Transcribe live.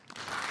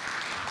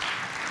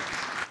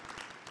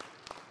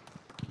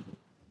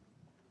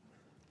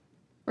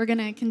We're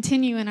going to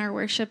continue in our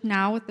worship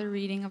now with the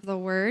reading of the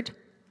Word.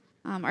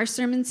 Our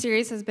sermon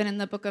series has been in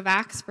the book of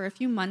Acts for a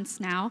few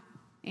months now,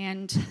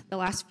 and the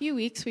last few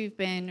weeks we've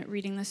been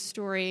reading the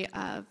story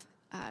of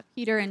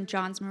Peter and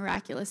John's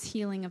miraculous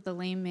healing of the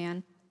lame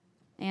man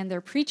and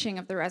their preaching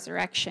of the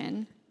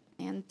resurrection.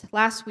 And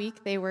last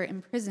week they were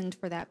imprisoned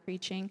for that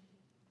preaching,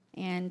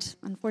 and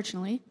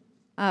unfortunately,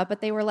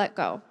 but they were let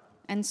go.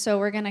 And so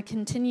we're going to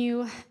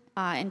continue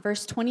in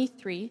verse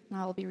 23, and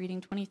I'll be reading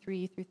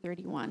 23 through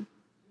 31.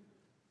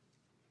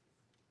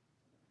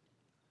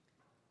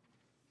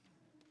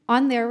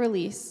 On their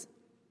release,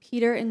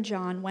 Peter and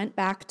John went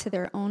back to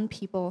their own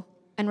people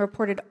and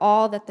reported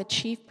all that the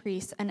chief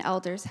priests and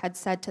elders had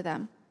said to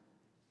them.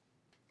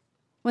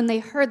 When they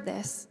heard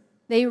this,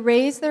 they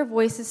raised their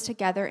voices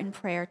together in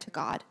prayer to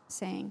God,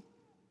 saying,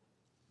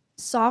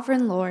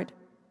 "Sovereign Lord,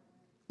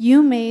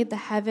 you made the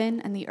heaven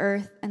and the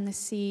earth and the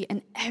sea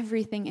and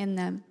everything in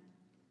them.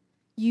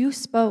 You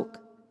spoke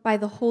by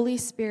the Holy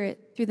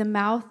Spirit through the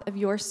mouth of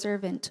your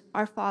servant,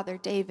 our father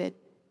David.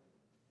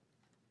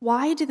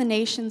 Why do the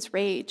nations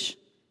rage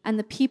and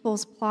the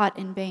peoples plot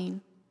in vain?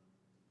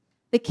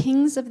 The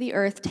kings of the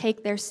earth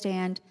take their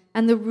stand,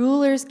 and the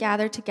rulers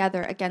gather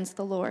together against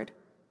the Lord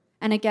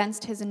and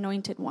against his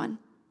anointed one.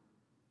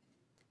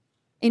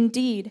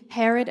 Indeed,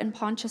 Herod and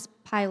Pontius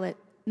Pilate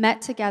met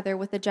together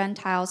with the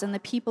Gentiles and the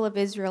people of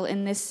Israel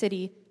in this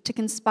city to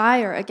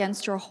conspire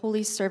against your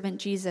holy servant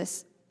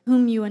Jesus,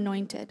 whom you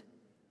anointed.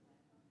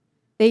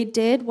 They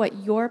did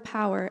what your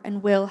power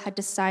and will had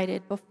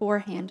decided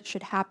beforehand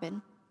should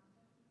happen.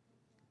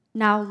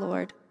 Now,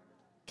 Lord,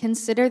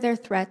 consider their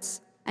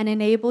threats and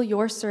enable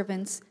your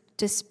servants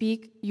to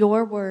speak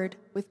your word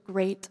with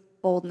great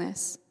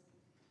boldness.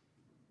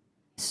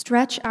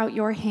 Stretch out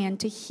your hand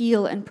to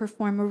heal and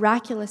perform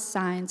miraculous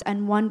signs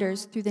and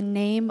wonders through the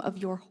name of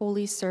your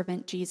holy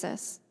servant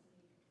Jesus."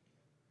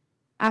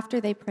 After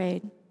they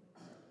prayed,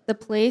 the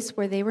place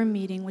where they were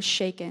meeting was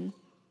shaken,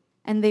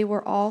 and they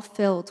were all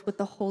filled with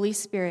the Holy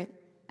Spirit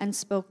and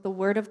spoke the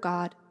word of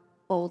God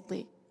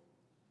boldly.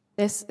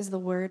 This is the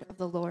word of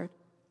the Lord.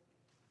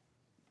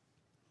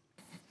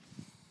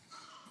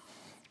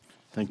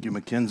 Thank you,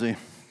 Mackenzie.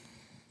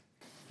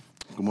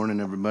 Good morning,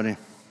 everybody.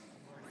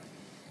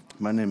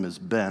 My name is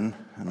Ben,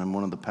 and I'm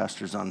one of the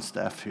pastors on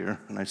staff here,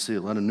 and I see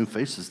a lot of new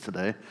faces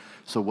today,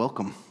 so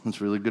welcome. It's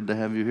really good to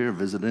have you here,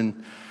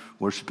 visiting,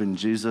 worshiping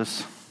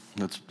Jesus.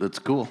 That's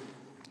cool.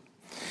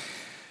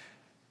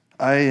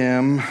 I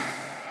am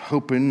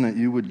hoping that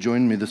you would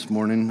join me this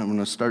morning. I'm going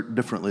to start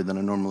differently than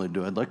I normally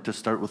do. I'd like to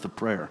start with a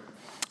prayer.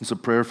 It's a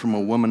prayer from a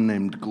woman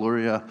named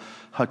Gloria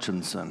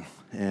Hutchinson.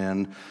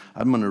 And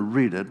I'm going to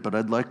read it, but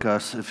I'd like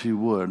us, if you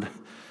would,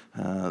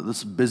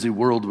 this busy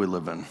world we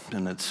live in,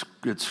 and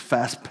it's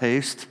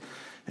fast-paced,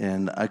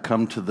 and I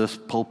come to this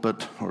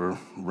pulpit or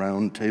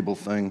round table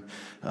thing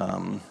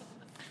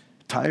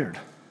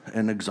tired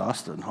and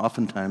exhausted,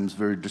 oftentimes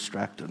very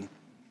distracted.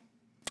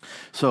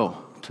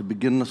 So, to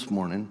begin this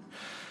morning,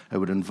 I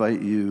would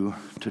invite you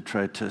to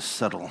try to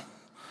settle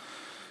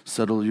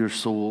your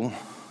soul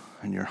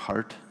and your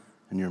heart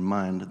and your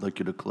mind. I'd like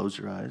you to close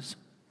your eyes.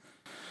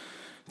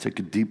 Take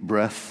a deep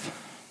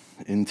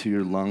breath into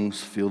your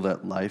lungs. Feel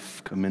that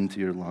life come into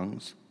your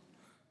lungs.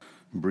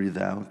 Breathe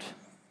out.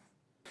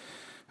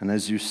 And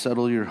as you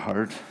settle your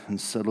heart and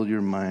settle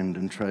your mind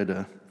and try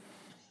to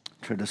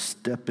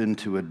step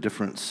into a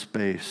different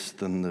space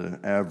than the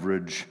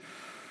average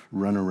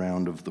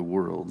runaround of the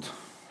world,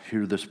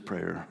 hear this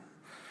prayer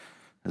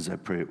as I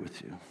pray it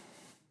with you.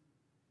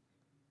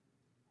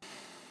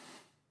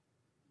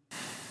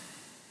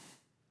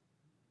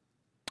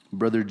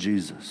 Brother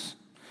Jesus,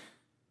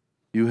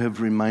 you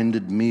have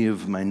reminded me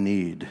of my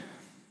need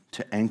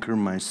to anchor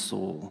my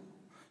soul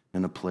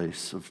in a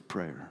place of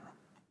prayer,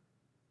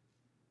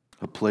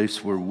 a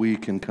place where we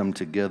can come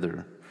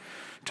together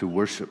to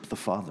worship the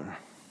Father.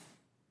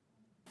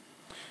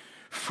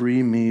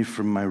 Free me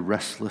from my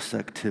restless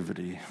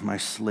activity, my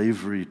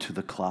slavery to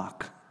the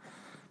clock,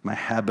 my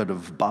habit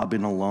of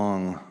bobbing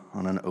along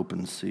on an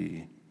open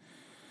sea,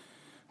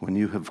 when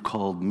you have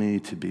called me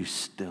to be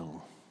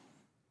still.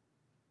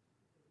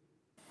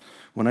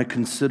 When I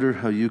consider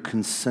how you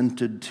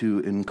consented to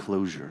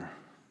enclosure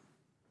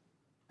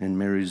in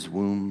Mary's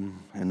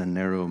womb, in a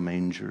narrow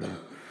manger,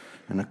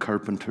 in a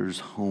carpenter's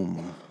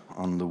home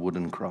on the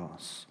wooden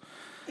cross,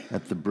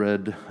 at the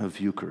bread of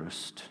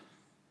Eucharist,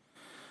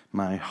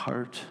 my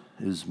heart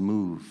is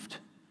moved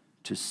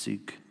to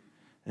seek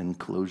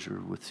enclosure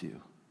with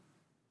you.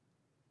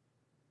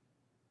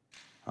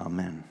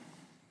 Amen.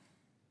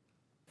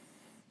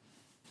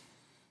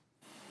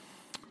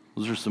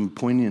 Those are some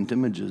poignant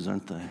images,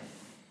 aren't they?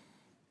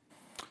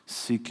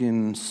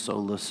 Seeking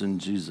solace in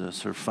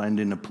Jesus or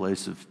finding a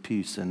place of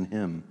peace in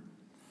Him.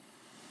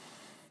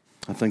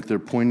 I think they're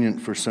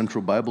poignant for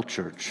Central Bible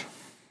Church.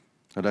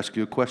 I'd ask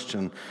you a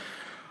question.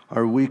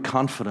 Are we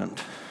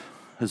confident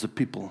as a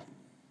people?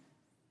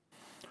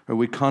 Are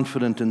we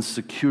confident and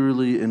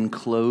securely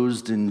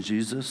enclosed in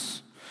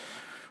Jesus,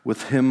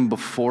 with Him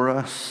before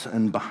us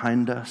and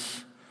behind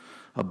us,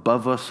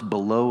 above us,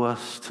 below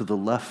us, to the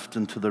left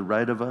and to the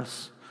right of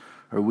us?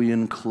 Are we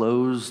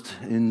enclosed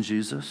in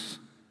Jesus,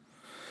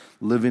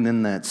 living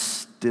in that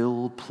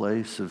still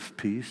place of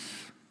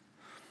peace,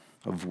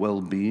 of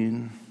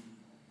well-being?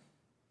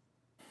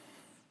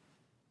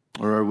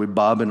 Or are we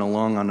bobbing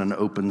along on an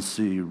open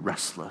sea,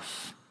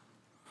 restless,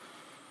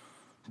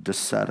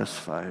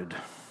 dissatisfied?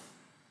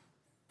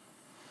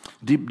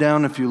 Deep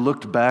down, if you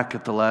looked back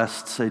at the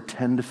last, say,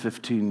 10 to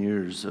 15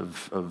 years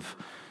of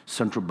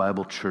Central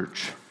Bible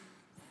Church,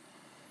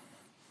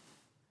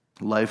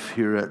 life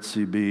here at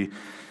CB,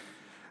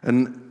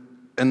 and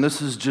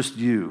this is just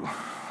you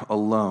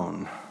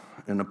alone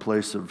in a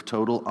place of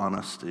total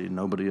honesty,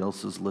 nobody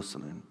else is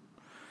listening.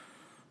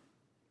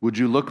 Would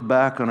you look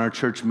back on our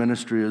church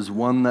ministry as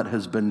one that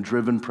has been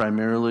driven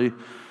primarily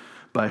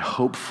by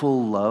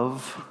hopeful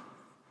love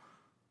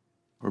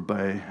or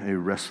by a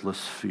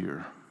restless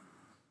fear?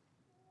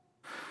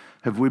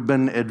 Have we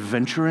been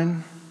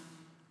adventuring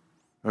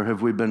or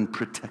have we been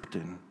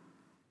protecting?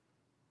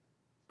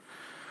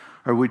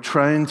 Are we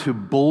trying to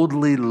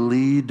boldly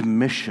lead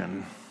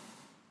mission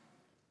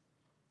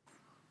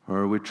or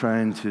are we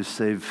trying to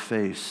save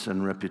face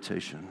and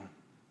reputation?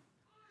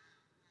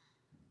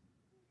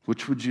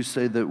 Which would you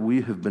say that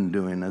we have been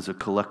doing as a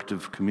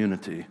collective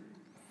community?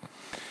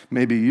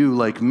 Maybe you,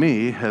 like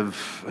me,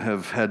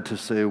 have had to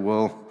say,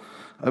 well,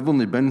 I've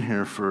only been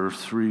here for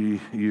 3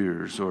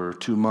 years or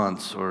 2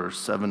 months or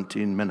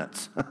 17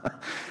 minutes.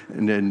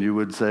 And then you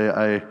would say,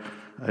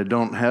 I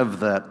don't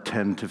have that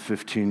 10 to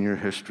 15-year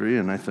history,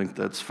 and I think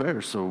that's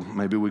fair. So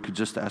maybe we could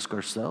just ask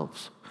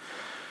ourselves,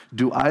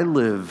 do I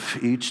live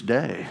each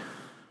day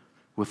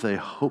with a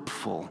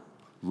hopeful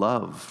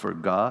love for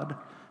God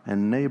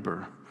and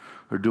neighbor?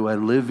 Or do I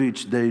live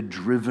each day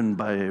driven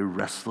by a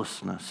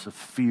restlessness, a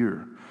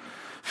fear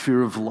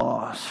of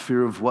loss,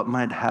 fear of what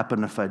might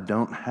happen if I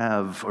don't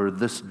have, or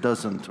this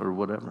doesn't, or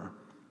whatever?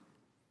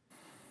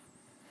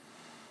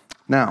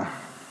 Now,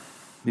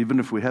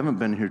 even if we haven't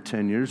been here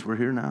 10 years, we're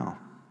here now.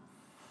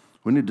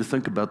 We need to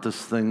think about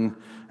this thing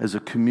as a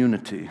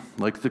community,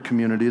 like the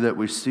community that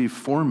we see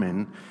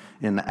forming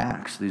in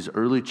Acts. These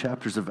early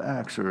chapters of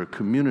Acts are a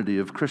community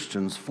of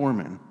Christians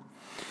forming.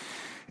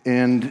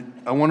 And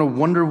I want to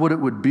wonder what it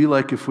would be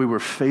like if we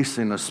were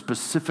facing a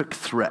specific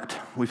threat.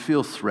 We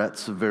feel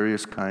threats of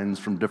various kinds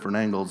from different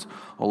angles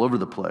all over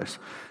the place.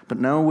 But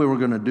now we were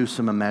going to do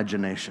some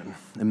imagination.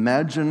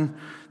 Imagine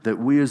that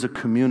we as a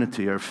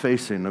community are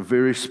facing a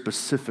very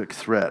specific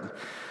threat.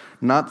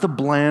 Not the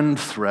bland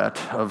threat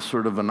of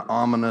sort of an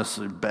ominous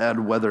bad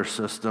weather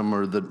system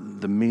or the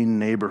mean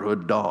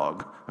neighborhood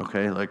dog,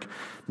 okay? Like,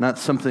 not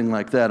something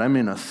like that. I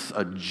mean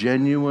a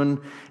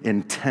genuine,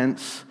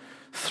 intense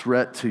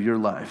threat to your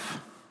life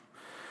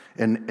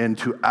and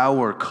to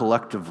our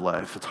collective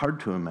life. It's hard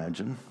to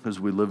imagine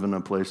because we live in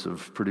a place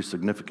of pretty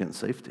significant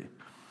safety.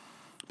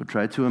 But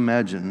try to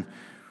imagine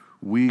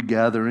we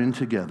gathering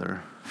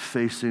together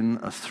facing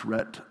a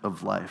threat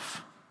of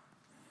life.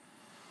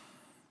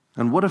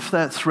 And what if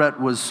that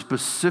threat was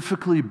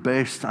specifically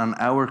based on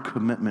our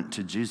commitment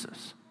to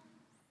Jesus?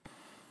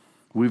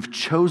 We've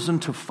chosen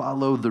to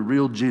follow the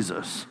real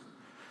Jesus,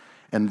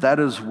 and that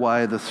is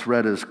why the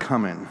threat is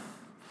coming.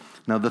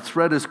 Now, the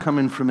threat is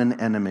coming from an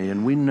enemy,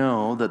 and we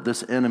know that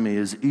this enemy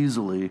is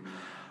easily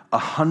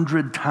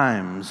 100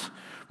 times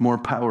more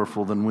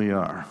powerful than we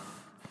are.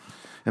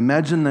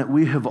 Imagine that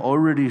we have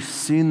already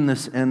seen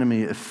this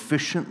enemy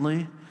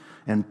efficiently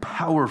and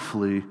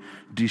powerfully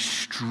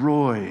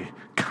destroy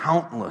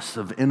countless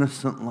of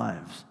innocent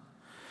lives.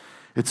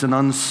 It's an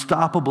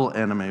unstoppable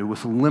enemy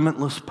with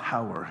limitless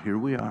power. Here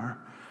we are.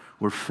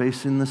 We're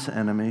facing this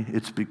enemy.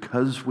 It's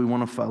because we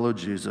want to follow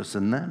Jesus.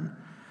 And then,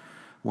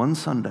 one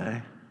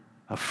Sunday,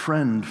 a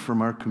friend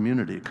from our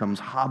community comes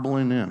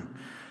hobbling in,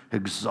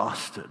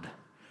 exhausted,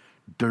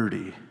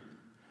 dirty,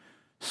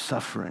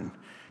 suffering.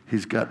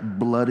 He's got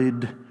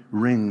bloodied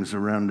rings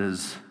around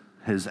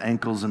his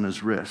ankles and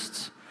his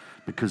wrists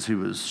because he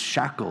was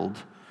shackled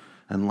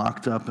and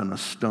locked up in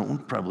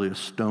probably a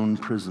stone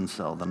prison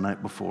cell the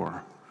night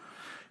before.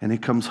 And he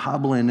comes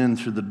hobbling in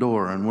through the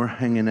door, and we're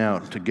hanging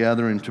out to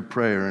gathering to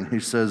prayer, and he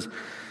says,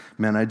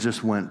 man, I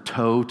just went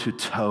toe to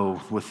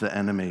toe with the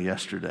enemy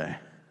yesterday.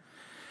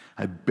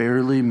 I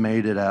barely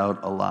made it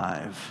out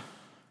alive.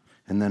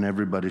 And then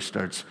everybody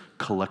starts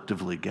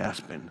collectively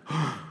gasping.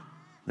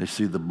 They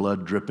see the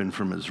blood dripping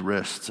from his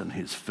wrists, and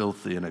he's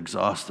filthy and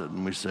exhausted.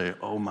 And we say,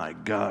 oh my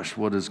gosh,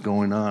 what is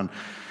going on?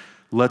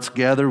 Let's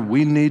gather.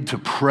 We need to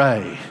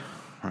pray,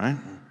 right?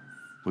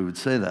 We would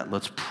say that.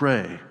 Let's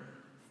pray.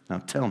 Now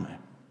tell me,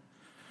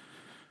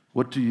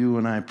 what do you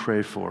and I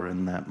pray for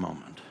in that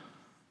moment?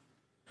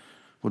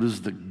 What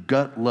is the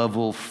gut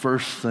level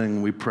first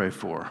thing we pray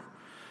for?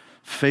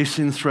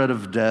 Facing threat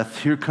of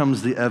death, here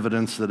comes the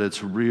evidence that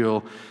it's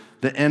real.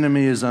 The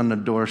enemy is on the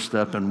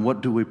doorstep, and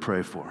what do we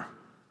pray for?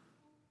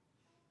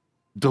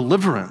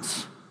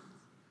 Deliverance.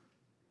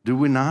 Do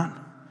we not?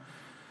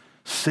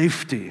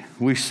 Safety.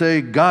 We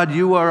say, God,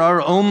 you are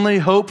our only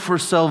hope for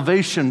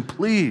salvation.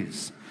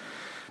 Please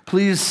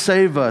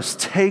save us.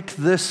 Take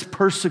this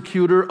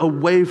persecutor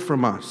away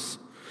from us.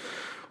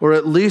 Or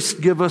at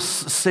least give us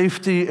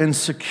safety and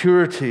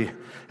security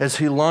as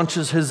he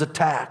launches his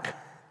attack.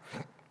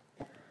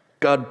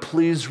 God,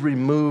 please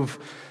remove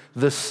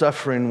this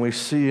suffering we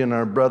see in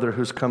our brother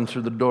who's come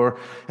through the door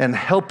and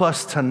help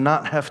us to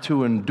not have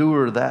to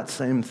endure that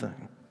same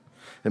thing.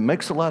 It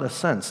makes a lot of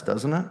sense,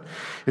 doesn't it?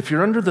 If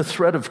you're under the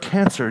threat of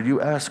cancer, you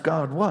ask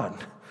God what?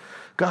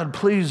 God,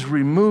 please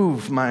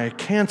remove my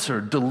cancer.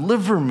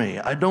 Deliver me.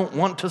 I don't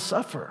want to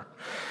suffer.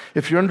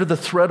 If you're under the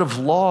threat of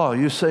law,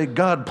 you say,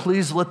 God,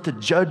 please let the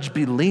judge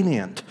be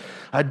lenient.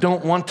 I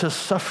don't want to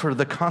suffer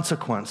the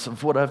consequence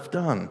of what I've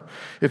done.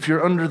 If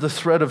you're under the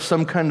threat of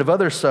some kind of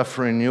other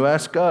suffering, you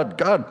ask God,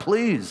 God,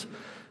 please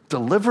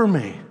deliver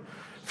me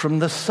from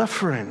this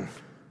suffering.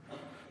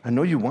 I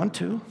know you want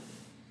to.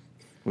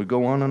 We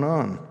go on and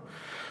on.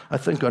 I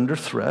think under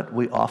threat,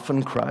 we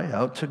often cry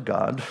out to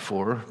God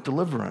for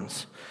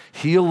deliverance.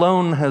 He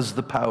alone has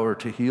the power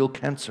to heal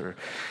cancer.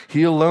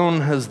 He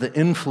alone has the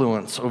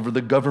influence over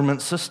the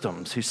government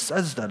systems. He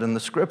says that in the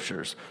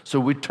scriptures. So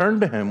we turn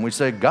to him. We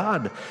say,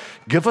 God,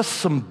 give us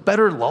some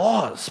better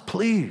laws,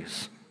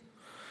 please.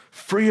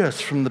 Free us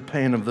from the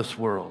pain of this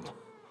world.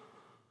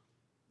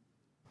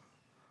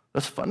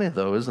 That's funny,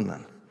 though, isn't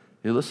it?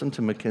 You listen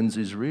to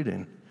Mackenzie's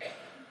reading,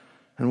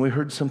 and we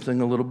heard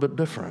something a little bit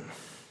different.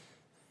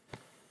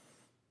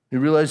 You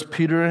realize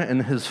Peter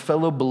and his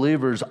fellow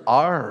believers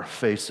are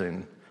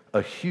facing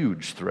a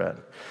huge threat.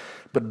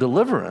 But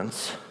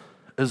deliverance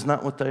is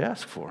not what they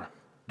ask for.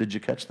 Did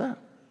you catch that?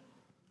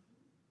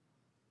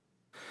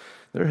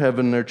 They're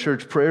having their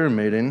church prayer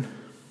meeting.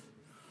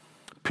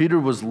 Peter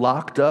was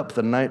locked up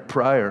the night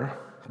prior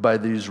by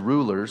these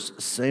rulers,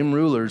 same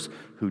rulers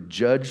who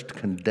judged,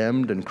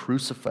 condemned, and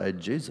crucified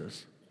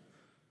Jesus.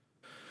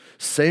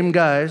 Same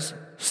guys,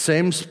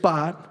 same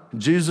spot.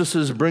 Jesus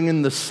is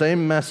bringing the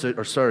same message,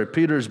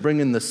 Peter is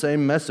bringing the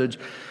same message.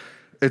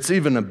 It's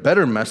even a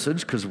better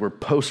message because we're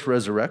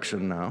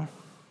post-resurrection now.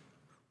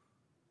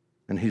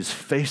 And he's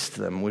faced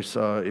them. We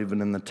saw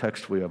even in the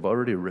text we have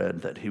already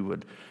read that he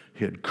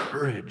had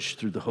courage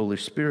through the Holy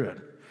Spirit.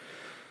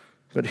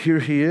 But here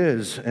he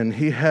is, and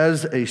he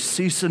has a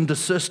cease and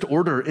desist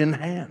order in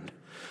hand.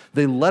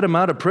 They let him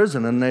out of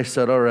prison, and they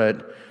said, all right,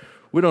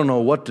 we don't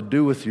know what to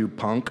do with you,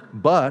 punk,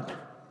 but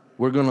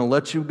we're going to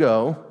let you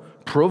go,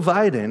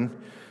 providing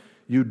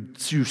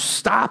you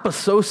stop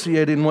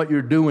associating what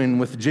you're doing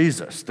with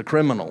Jesus, the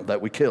criminal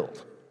that we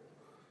killed.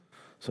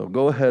 So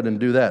go ahead and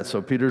do that. So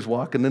Peter's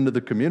walking into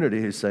the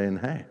community. He's saying,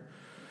 hey,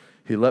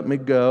 he let me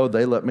go,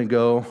 they let me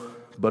go,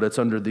 but it's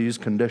under these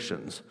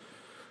conditions.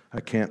 I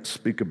can't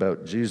speak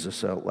about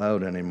Jesus out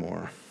loud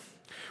anymore.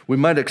 We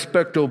might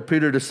expect old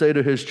Peter to say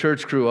to his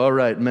church crew, all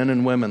right, men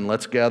and women,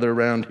 let's gather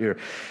around here.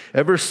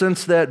 Ever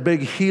since that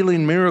big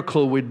healing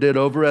miracle we did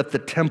over at the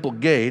temple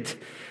gate,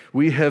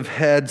 we have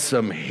had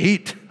some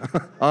heat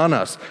on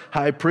us.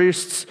 High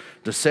priests,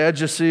 the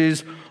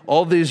Sadducees,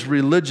 all these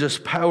religious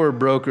power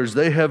brokers,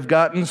 they have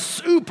gotten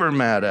super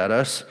mad at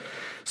us.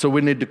 So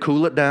we need to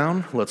cool it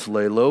down. Let's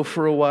lay low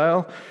for a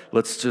while.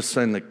 Let's just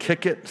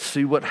kick it,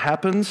 see what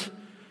happens.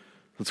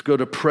 Let's go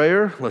to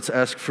prayer. Let's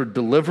ask for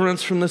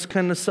deliverance from this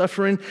kind of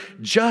suffering.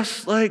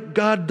 Just like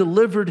God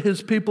delivered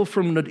his people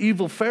from the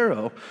evil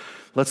Pharaoh,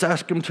 let's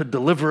ask him to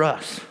deliver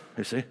us.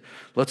 You see?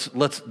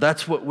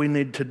 That's what we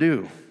need to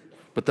do.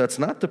 But that's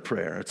not the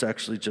prayer. It's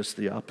actually just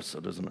the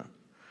opposite, isn't it?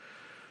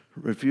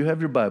 If you have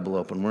your Bible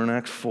open, we're in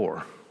Acts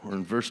 4. We're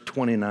in verse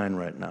 29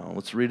 right now.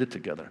 Let's read it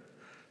together.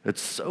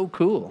 It's so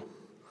cool.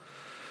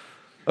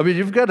 I mean,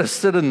 you've got to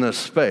sit in this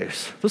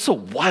space. This is a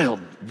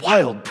wild,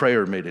 wild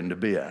prayer meeting to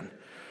be at.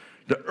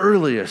 The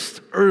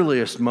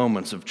earliest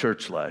moments of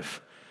church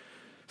life.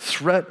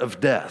 Threat of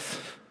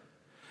death.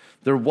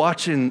 They're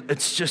watching,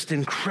 it's just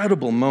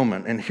incredible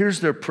moment. And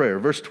here's their prayer,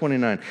 verse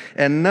 29.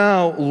 And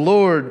now,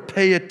 Lord,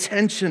 pay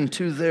attention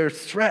to their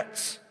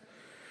threats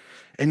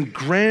and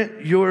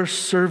grant your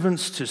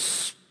servants to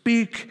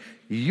speak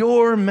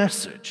your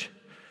message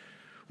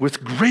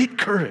with great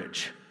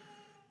courage.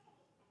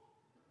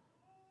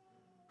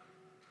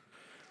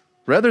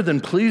 Rather than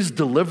please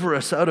deliver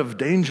us out of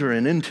danger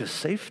and into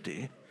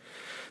safety,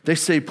 they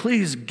say,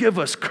 please give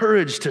us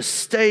courage to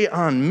stay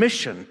on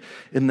mission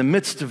in the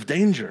midst of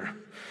danger.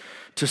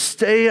 To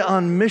stay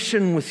on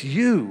mission with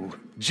you,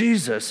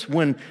 Jesus,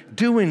 when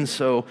doing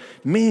so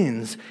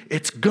means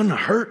it's gonna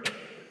hurt.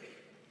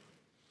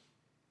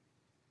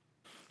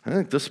 I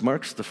think this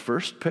marks the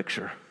first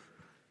picture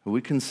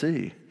we can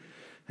see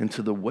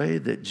into the way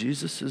that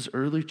Jesus'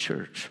 early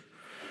church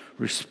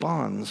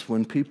responds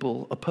when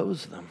people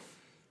oppose them.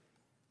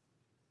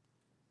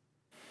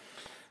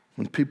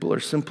 When people are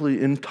simply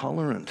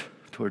intolerant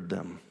toward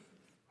them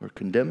or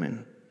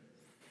condemning.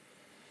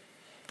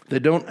 They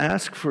don't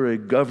ask for a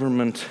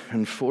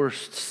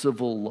government-enforced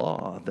civil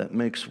law that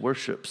makes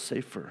worship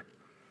safer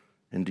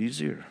and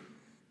easier.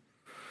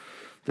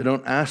 They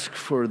don't ask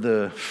for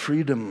the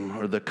freedom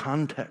or the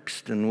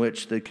context in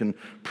which they can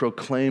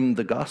proclaim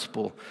the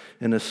gospel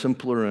in a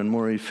simpler and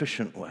more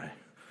efficient way.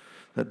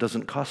 That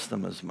doesn't cost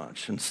them as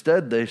much.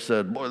 Instead, they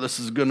said, boy, this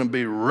is going to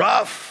be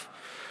rough.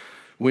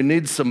 We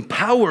need some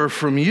power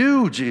from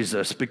you,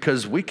 Jesus,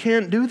 because we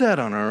can't do that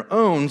on our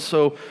own.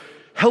 So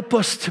Help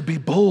us to be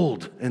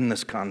bold in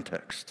this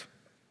context.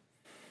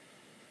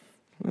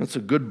 That's a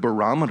good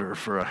barometer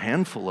for a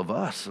handful of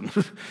us. And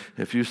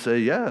if you say,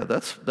 yeah,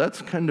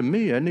 that's kind of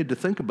me, I need to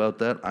think about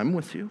that, I'm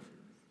with you.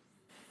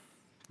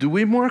 Do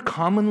we more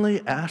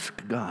commonly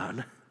ask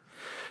God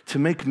to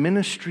make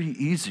ministry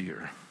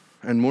easier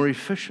and more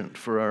efficient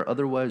for our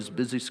otherwise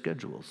busy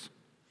schedules?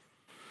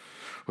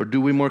 Or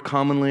do we more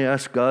commonly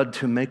ask God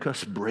to make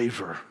us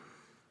braver,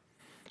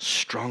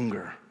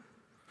 stronger,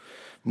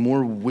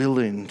 more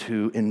willing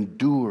to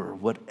endure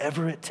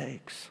whatever it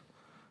takes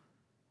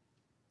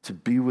to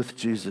be with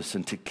Jesus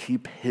and to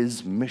keep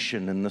his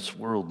mission in this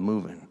world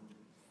moving?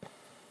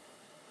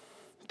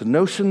 The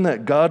notion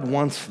that God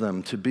wants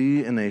them to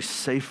be in a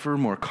safer,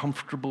 more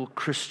comfortable,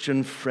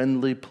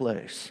 Christian-friendly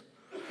place,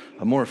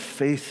 a more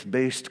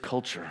faith-based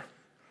culture,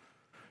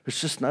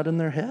 it's just not in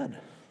their head.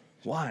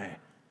 Why?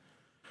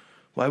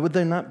 Why would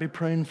they not be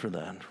praying for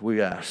that, we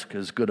ask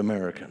as good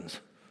Americans?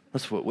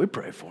 That's what we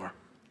pray for.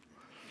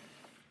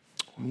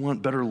 We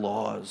want better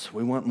laws.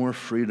 We want more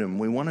freedom.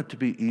 We want it to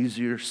be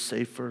easier,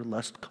 safer,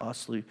 less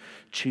costly,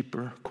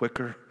 cheaper,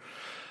 quicker.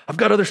 I've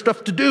got other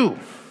stuff to do.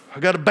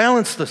 I've got to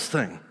balance this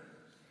thing.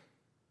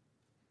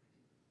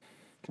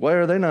 Why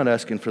are they not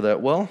asking for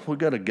that? Well, we've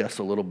got to guess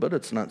a little bit.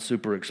 It's not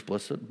super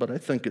explicit, but I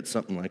think it's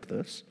something like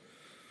this.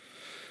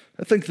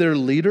 I think their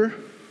leader,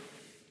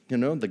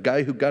 the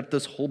guy who got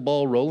this whole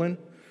ball rolling,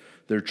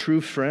 their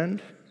true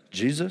friend,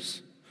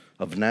 Jesus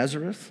of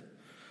Nazareth,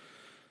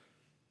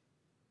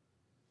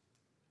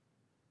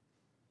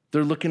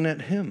 they're looking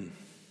at him.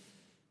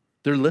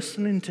 They're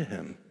listening to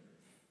him.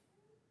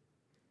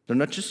 They're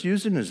not just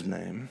using his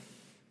name.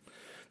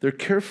 They're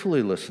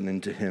carefully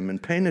listening to him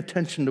and paying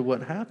attention to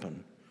what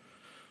happened.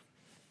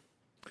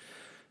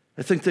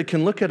 I think they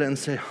can look at it and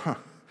say,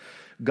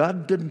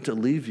 God didn't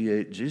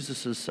alleviate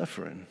Jesus'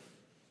 suffering,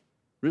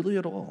 really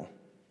at all.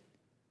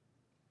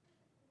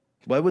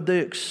 Why would they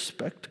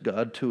expect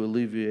God to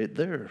alleviate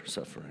their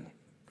suffering?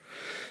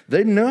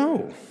 They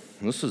know.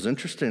 This is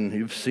interesting.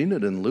 You've seen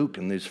it in Luke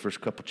in these first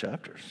couple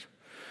chapters.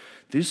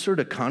 These sort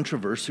of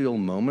controversial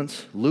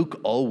moments, Luke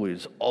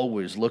always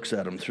looks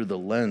at them through the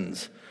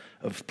lens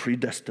of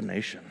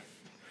predestination.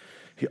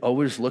 He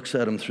always looks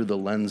at them through the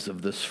lens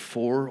of this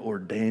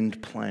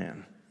foreordained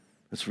plan.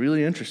 It's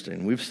really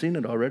interesting. We've seen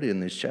it already in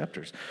these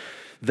chapters.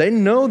 They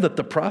know that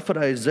the prophet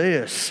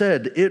Isaiah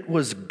said it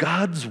was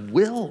God's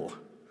will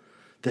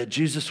that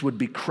Jesus would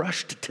be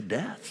crushed to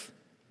death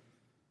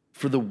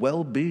for the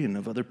well-being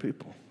of other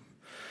people.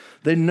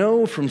 They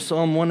know from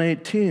Psalm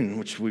 118,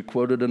 which we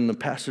quoted in the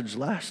passage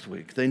last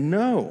week, they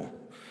know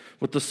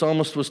what the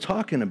psalmist was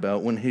talking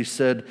about when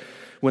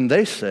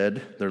they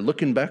said, they're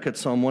looking back at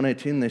Psalm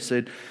 118, they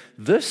said,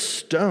 this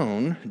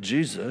stone,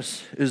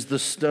 Jesus, is the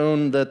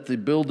stone that the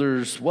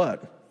builders,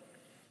 what?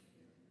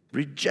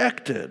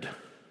 Rejected.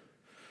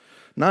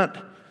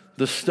 Not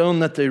the stone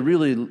that they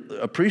really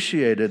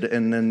appreciated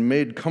and then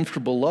made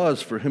comfortable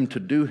laws for him to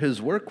do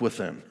his work with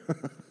them.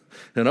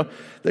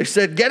 They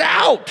said, get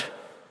out!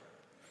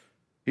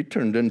 He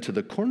turned into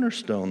the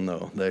cornerstone,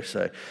 though, they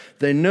say.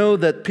 They know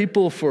that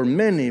people for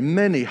many,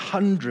 many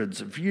hundreds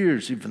of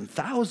years, even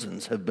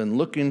thousands, have been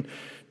looking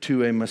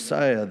to a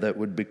Messiah that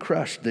would be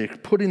crushed. They're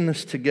putting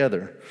this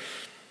together.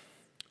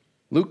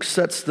 Luke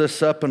sets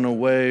this up in a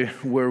way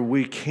where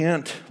we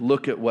can't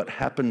look at what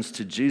happens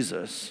to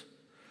Jesus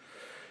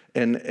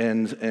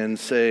and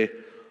say,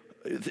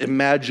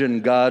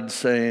 imagine God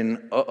saying,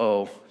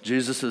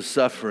 Jesus is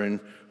suffering,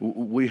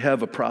 we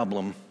have a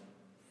problem.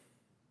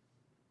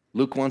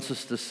 Luke wants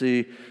us to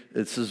see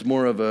this is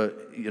more of a,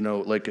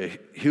 like a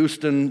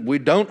Houston, we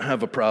don't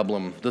have a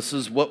problem. This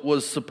is what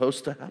was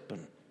supposed to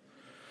happen.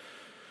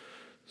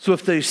 So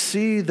if they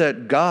see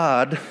that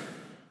God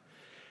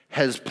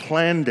has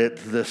planned it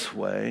this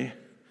way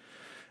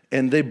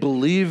and they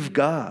believe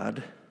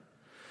God,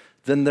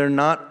 then they're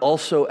not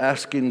also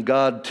asking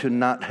God to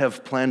not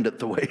have planned it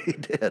the way he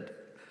did.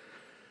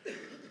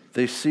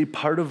 They see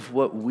part of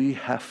what we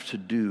have to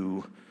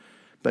do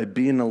by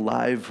being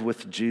alive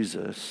with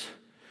Jesus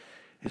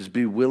is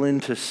be willing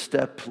to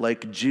step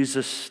like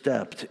Jesus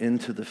stepped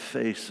into the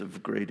face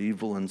of great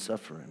evil and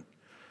suffering.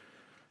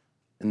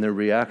 And their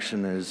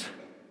reaction is,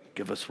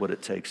 give us what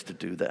it takes to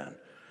do that.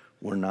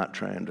 We're not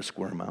trying to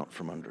squirm out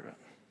from under it.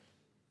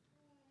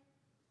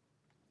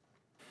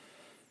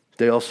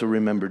 They also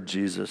remembered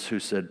Jesus, who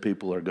said,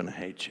 people are going to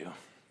hate you.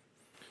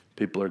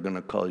 People are going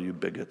to call you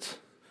bigots.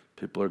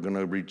 People are going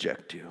to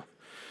reject you.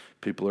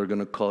 People are going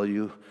to call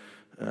you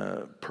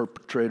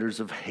perpetrators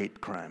of hate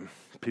crime.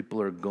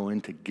 People are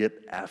going to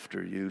get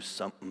after you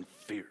something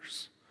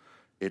fierce.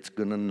 It's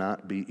going to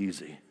not be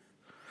easy.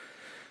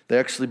 They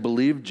actually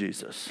believed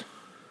Jesus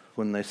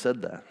when they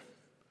said that,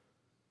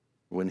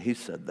 when he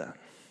said that.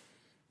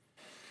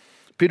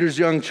 Peter's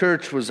young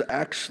church was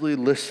actually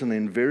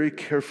listening very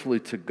carefully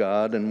to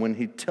God, and when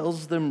he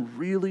tells them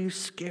really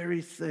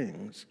scary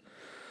things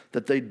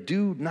that they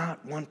do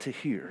not want to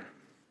hear,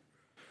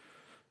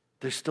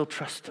 they still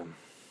trust him.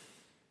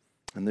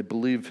 And they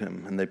believe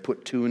him, and they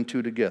put two and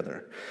two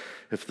together.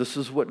 If this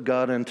is what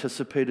God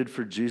anticipated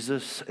for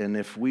Jesus, and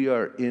if we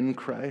are in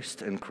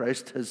Christ, and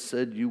Christ has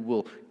said, you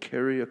will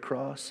carry a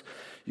cross,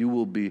 you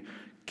will be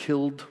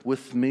killed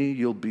with me,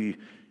 you'll be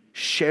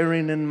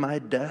sharing in my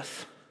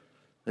death,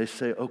 they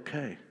say,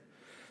 okay,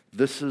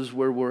 this is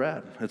where we're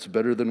at. It's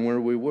better than where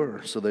we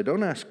were. So they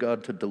don't ask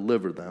God to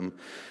deliver them.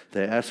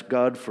 They ask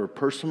God for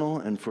personal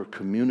and for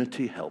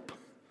community help,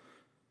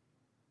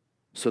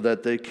 so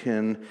that they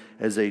can,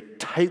 as a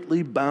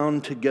tightly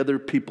bound together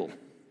people,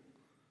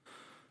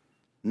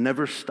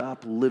 never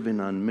stop living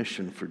on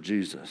mission for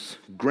Jesus.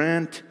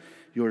 Grant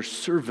your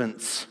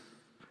servants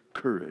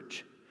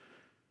courage.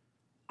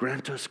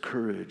 Grant us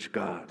courage,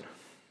 God.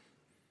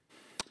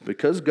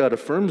 Because God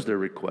affirms their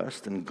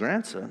request and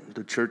grants it,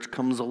 the church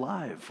comes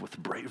alive with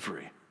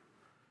bravery.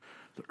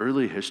 The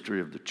early history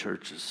of the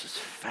church is just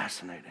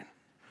fascinating.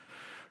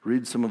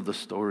 Read some of the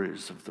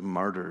stories of the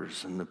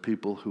martyrs and the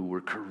people who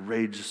were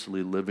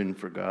courageously living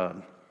for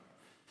God.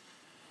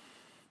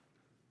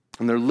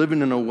 And they're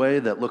living in a way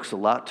that looks a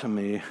lot to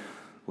me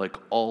like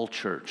all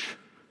church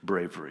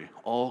bravery,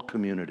 all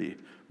community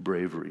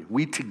bravery.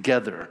 We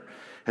together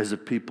as a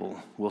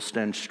people will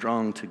stand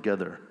strong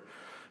together,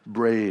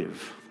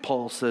 brave.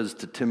 Paul says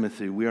to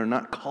Timothy, we are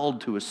not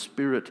called to a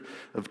spirit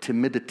of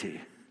timidity.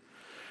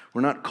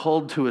 We're not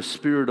called to a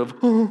spirit of,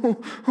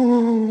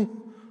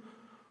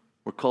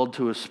 We're called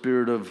to a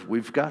spirit of,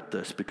 we've got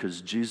this because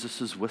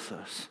Jesus is with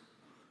us.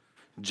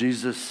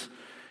 Jesus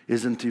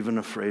isn't even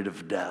afraid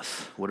of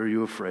death. What are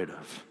you afraid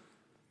of?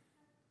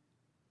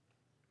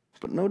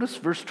 But notice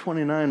verse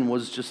 29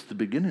 was just the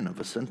beginning of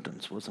a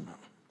sentence, wasn't it?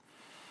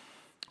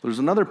 There's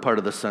another part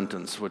of the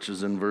sentence, which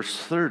is in verse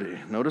 30.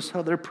 Notice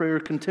how their prayer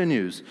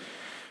continues.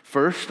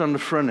 First, on the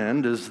front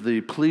end, is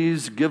the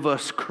please give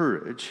us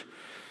courage.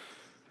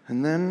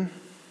 And then,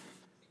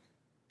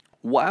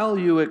 while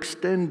you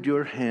extend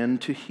your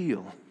hand to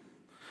heal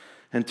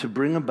and to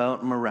bring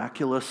about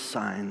miraculous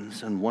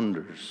signs and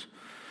wonders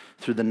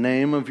through the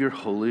name of your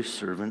holy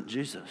servant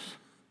Jesus.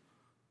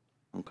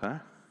 Okay?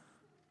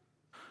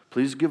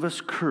 Please give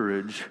us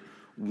courage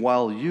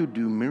while you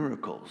do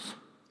miracles.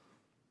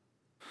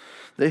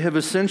 They have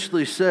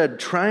essentially said,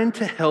 trying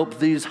to help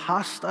these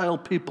hostile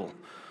people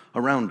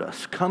around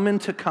us come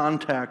into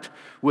contact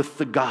with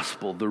the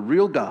gospel, the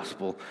real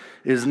gospel,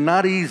 is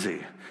not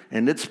easy,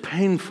 and it's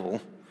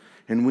painful,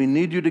 and we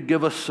need you to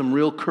give us some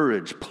real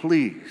courage,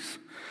 please.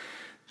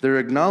 They're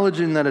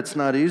acknowledging that it's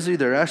not easy,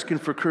 they're asking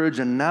for courage,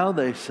 and now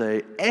they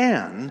say,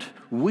 and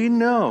we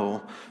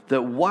know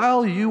that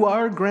while you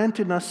are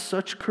granting us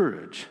such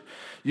courage,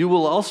 you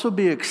will also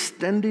be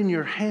extending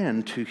your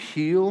hand to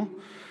heal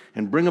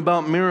and bring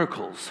about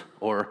miracles,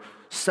 or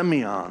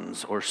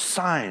semeions, or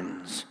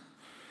signs.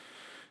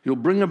 You'll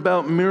bring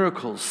about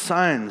miracles,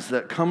 signs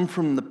that come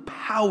from the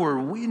power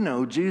we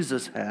know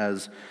Jesus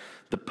has,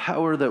 the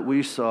power that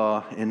we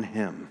saw in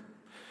him.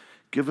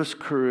 Give us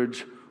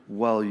courage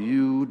while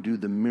you do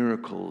the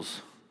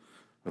miracles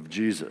of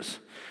Jesus.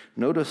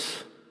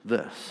 Notice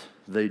this.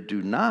 They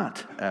do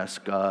not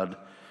ask God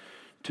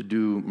to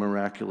do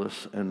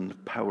miraculous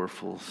and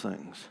powerful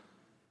things.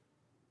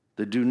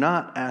 They do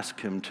not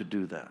ask him to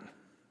do that.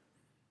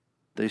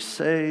 They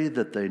say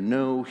that they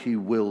know he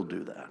will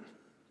do that.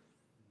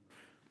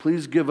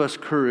 Please give us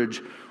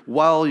courage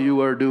while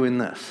you are doing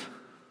this.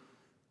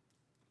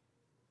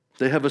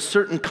 They have a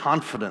certain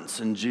confidence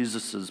in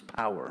Jesus'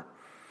 power.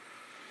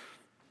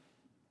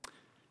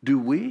 Do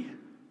we?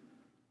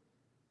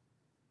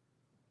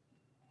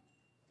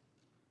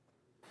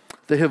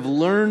 They have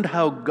learned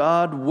how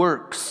God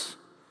works,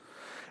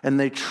 and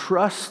they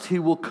trust he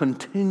will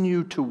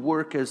continue to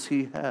work as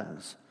he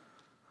has.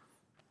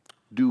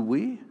 Do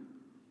we?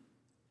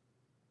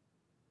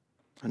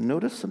 And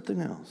notice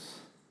something else.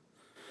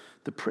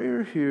 The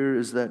prayer here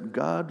is that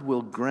God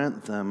will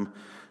grant them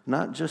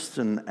not just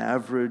an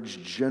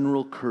average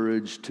general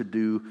courage to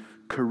do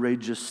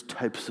courageous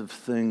types of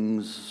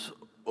things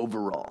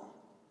overall.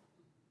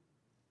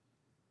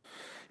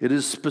 It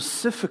is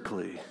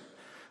specifically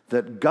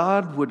that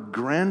God would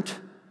grant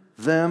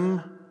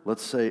them,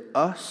 let's say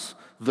us,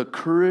 the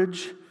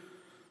courage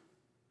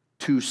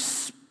to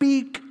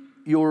speak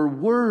your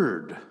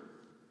word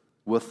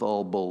with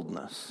all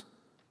boldness.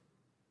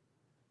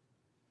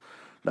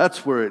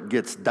 That's where it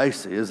gets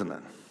dicey, isn't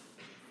it?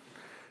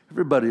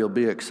 Everybody will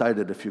be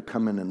excited if you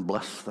come in and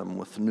bless them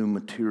with new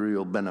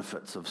material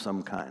benefits of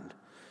some kind.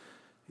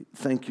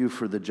 Thank you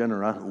for the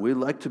generosity. We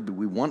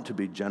want to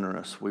be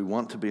generous. We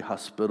want to be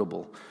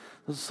hospitable.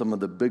 This is some of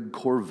the big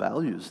core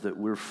values that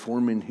we're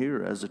forming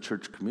here as a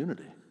church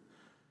community.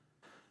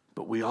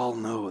 But we all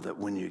know that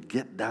when you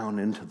get down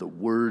into the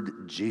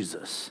word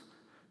Jesus,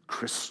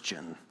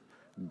 Christian,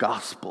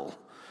 gospel,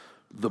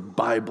 the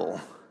Bible,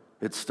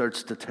 it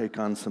starts to take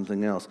on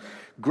something else.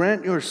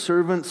 Grant your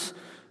servants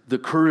the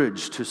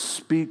courage to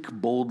speak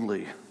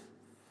boldly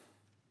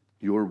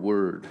your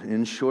word.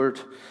 In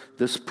short,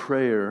 this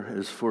prayer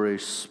is for a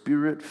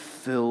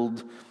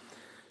spirit-filled,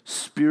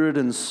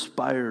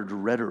 spirit-inspired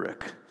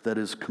rhetoric that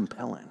is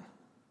compelling.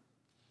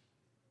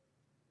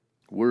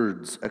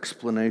 Words,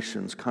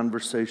 explanations,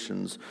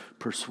 conversations,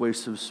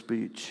 persuasive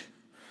speech.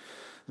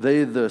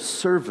 They, the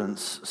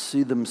servants,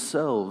 see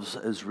themselves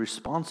as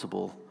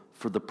responsible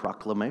for the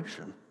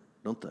proclamation,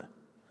 don't they?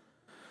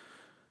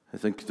 I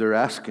think they're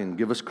asking,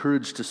 give us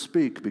courage to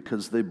speak,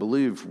 because they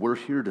believe we're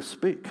here to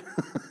speak.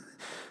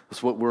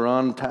 That's what we're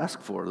on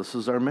task for. This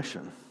is our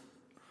mission.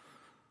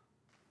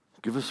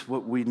 Give us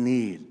what we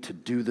need to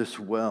do this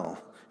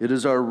well. It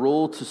is our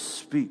role to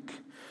speak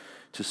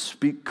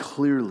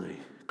clearly,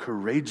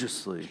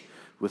 courageously,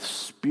 with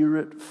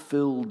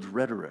spirit-filled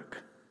rhetoric.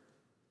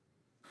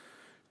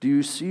 Do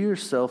you see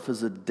yourself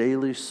as a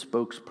daily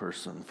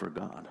spokesperson for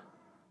God?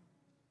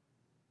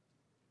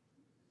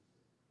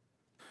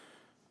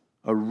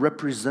 A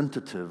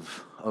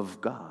representative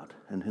of God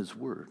and His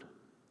Word?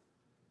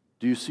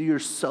 Do you see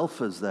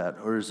yourself as that,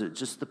 or is it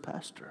just the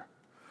pastor,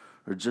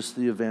 or just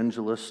the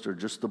evangelist, or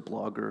just the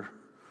blogger,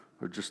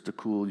 or just a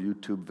cool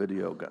YouTube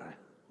video guy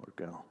or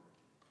gal?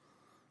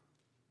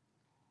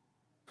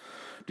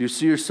 Do you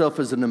see yourself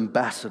as an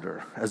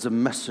ambassador, as a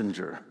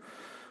messenger,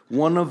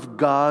 one of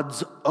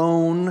God's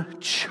own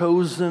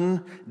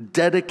chosen,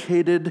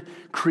 dedicated,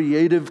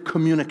 creative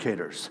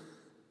communicators?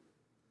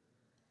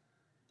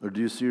 Or do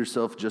you see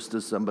yourself just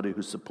as somebody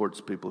who supports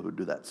people who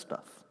do that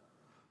stuff?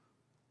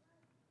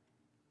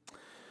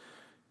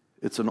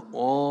 It's an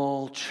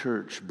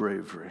all-church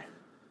bravery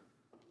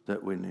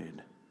that we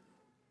need.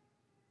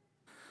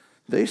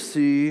 They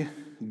see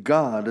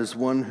God as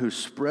one who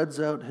spreads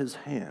out His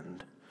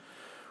hand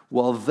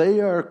while they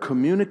are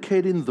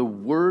communicating the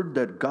word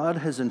that God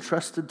has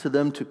entrusted to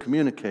them to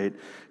communicate.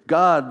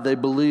 God, they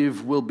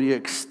believe, will be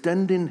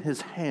extending His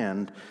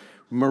hand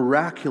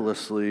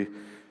miraculously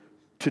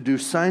to do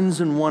signs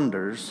and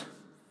wonders.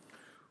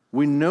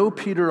 We know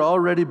Peter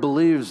already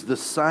believes the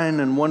sign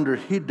and wonder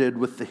he did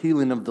with the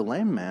healing of the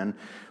lame man.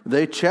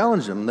 They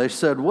challenged him. They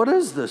said, what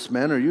is this,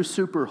 man? Are you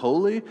super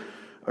holy?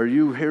 Are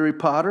you Harry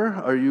Potter?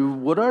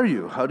 What are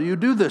you? How do you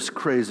do this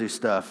crazy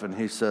stuff? And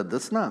he said,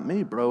 that's not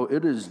me, bro.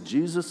 It is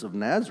Jesus of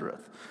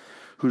Nazareth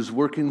who's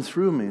working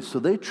through me. So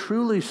they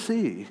truly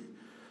see,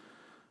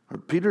 or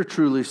Peter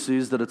truly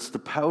sees, that it's the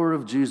power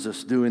of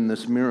Jesus doing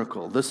this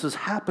miracle. This is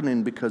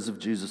happening because of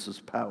Jesus'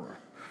 power.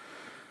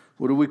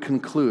 What do we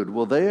conclude?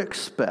 Well, they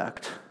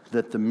expect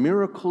that the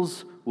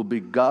miracles will be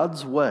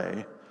God's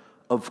way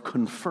of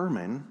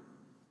confirming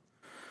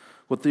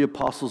what the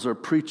apostles are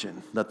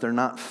preaching, that they're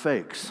not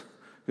fakes.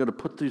 You've got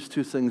to put these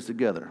two things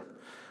together.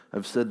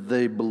 I've said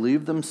they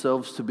believe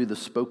themselves to be the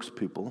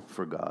spokespeople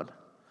for God,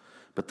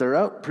 but they're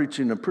out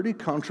preaching a pretty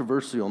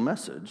controversial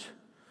message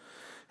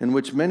in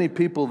which many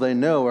people they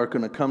know are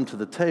going to come to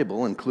the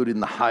table, including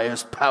the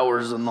highest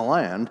powers in the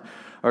land,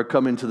 are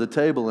coming to the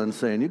table and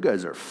saying, you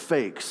guys are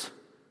fakes.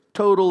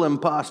 Total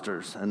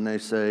imposters. And they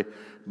say,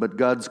 but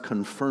God's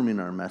confirming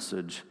our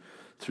message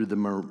through the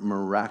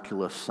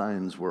miraculous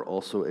signs we're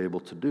also able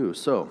to do.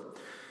 So,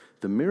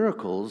 the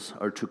miracles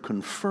are to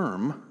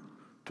confirm,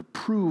 to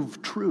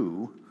prove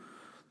true,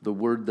 the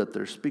word that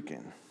they're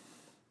speaking.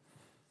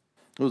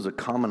 It was a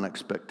common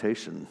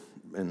expectation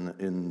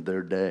in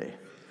their day.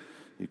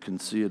 You can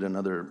see it in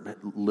other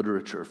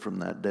literature from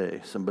that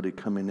day. Somebody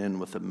coming in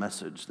with a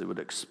message, they would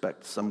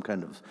expect some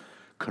kind of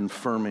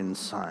confirming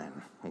sign,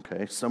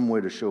 okay? Some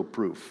way to show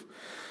proof.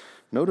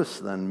 Notice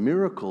then,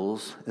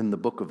 miracles in the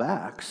book of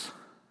Acts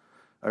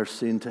are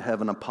seen to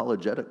have an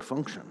apologetic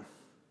function.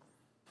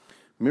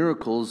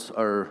 Miracles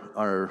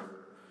are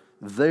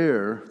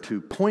there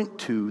to point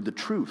to the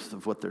truth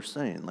of what they're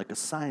saying, like a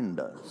sign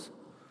does.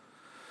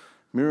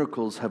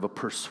 Miracles have a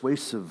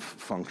persuasive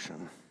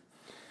function.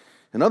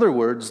 In other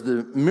words,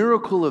 the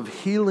miracle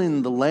of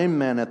healing the lame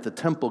man at the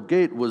temple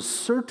gate was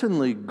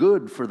certainly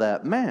good for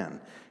that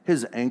man.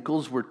 His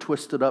ankles were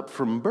twisted up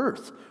from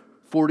birth.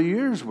 40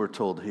 years we're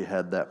told he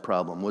had that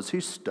problem. Was he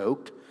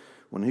stoked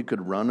when he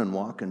could run and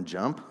walk and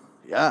jump?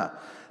 Yeah.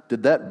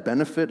 Did that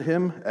benefit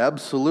him?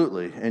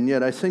 Absolutely. And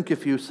yet I think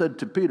if you said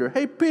to Peter,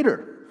 hey,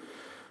 Peter,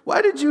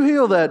 why did you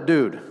heal that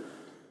dude?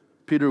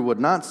 Peter would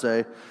not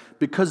say,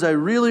 because I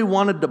really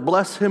wanted to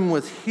bless him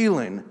with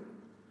healing,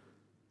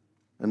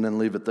 and then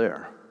leave it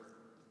there.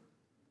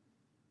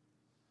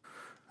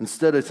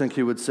 Instead, I think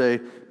he would say,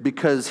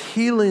 because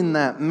healing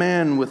that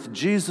man with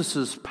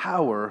Jesus'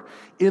 power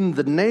in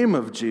the name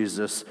of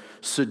Jesus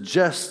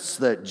suggests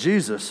that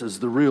Jesus is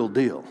the real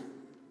deal.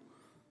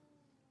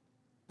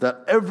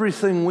 That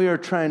everything we are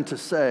trying to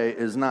say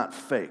is not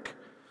fake.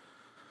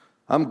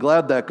 I'm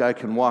glad that guy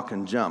can walk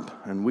and jump,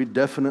 and we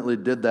definitely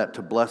did that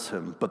to bless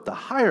him. But the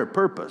higher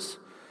purpose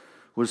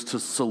was to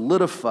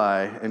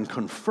solidify and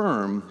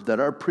confirm that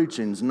our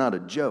preaching's not a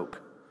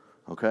joke,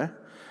 okay?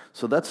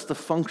 So that's the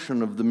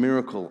function of the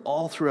miracle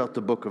all throughout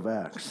the book of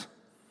Acts.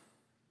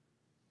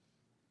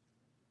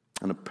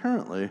 And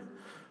apparently,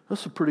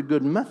 that's a pretty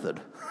good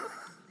method.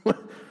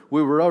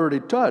 We were already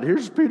taught.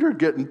 Here's Peter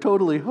getting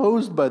totally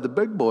hosed by the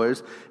big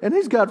boys, and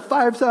he's got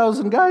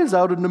 5,000 guys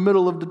out in the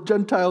middle of the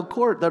Gentile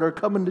court that are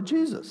coming to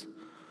Jesus.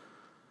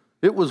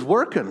 It was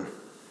working.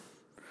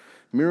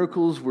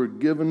 Miracles were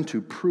given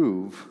to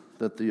prove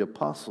that the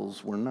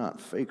apostles were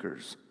not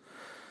fakers.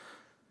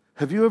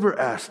 Have you ever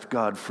asked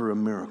God for a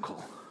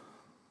miracle?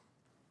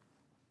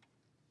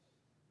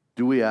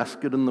 Do we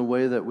ask it in the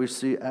way that we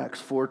see Acts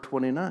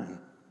 4:29,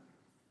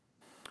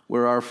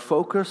 where our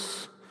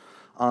focus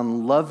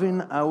on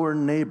loving our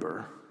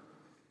neighbor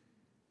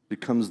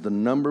becomes the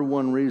number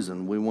one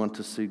reason we want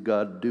to see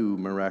God do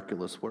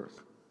miraculous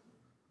work?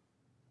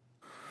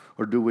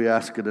 Or do we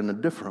ask it in a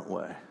different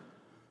way,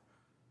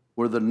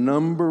 where the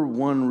number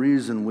one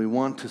reason we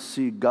want to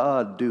see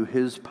God do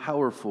his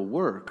powerful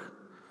work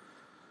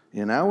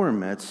in our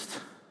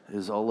midst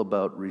is all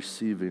about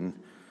receiving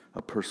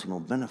a personal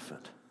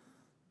benefit?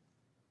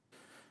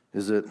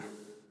 Is it,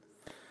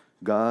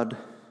 God,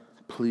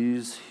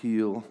 please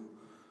heal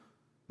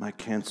my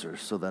cancer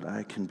so that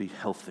I can be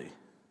healthy?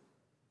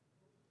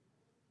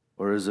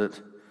 Or is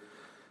it,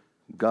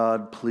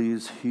 God,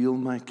 please heal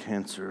my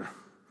cancer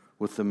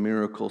with a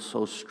miracle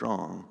so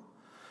strong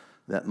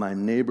that my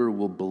neighbor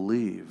will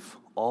believe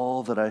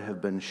all that I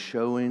have been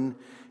showing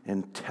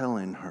and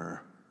telling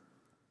her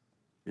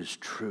is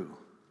true?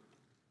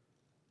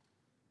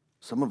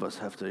 Some of us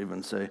have to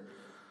even say,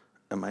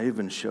 am I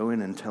even showing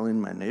and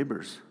telling my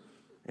neighbors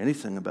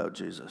anything about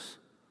Jesus?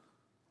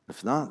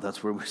 If not,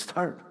 that's where we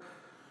start.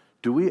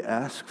 Do we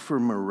ask for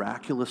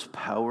miraculous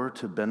power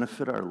to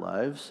benefit our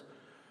lives,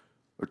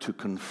 or to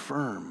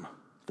confirm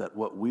that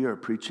what we are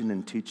preaching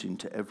and teaching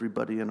to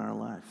everybody in our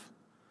life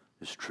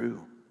is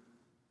true?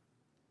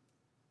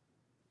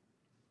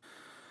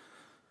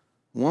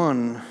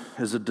 One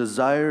is a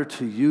desire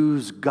to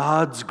use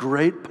God's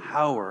great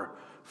power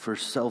for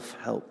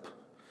self-help,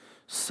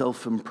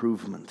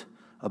 self-improvement,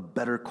 a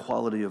better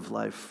quality of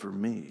life for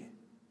me.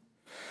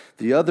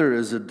 The other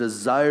is a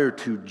desire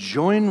to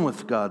join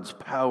with God's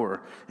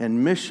power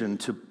and mission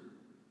to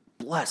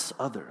bless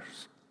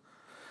others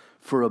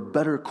for a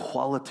better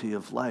quality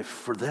of life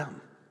for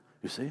them,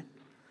 you see?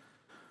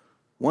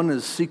 One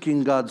is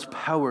seeking God's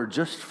power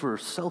just for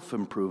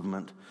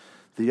self-improvement.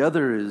 The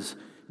other is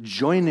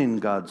joining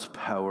God's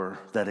power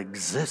that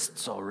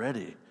exists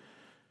already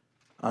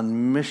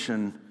on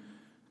mission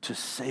to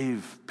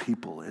save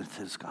people with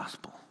his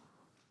gospel.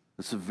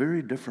 It's a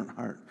very different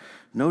heart.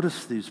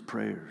 Notice these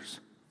prayers.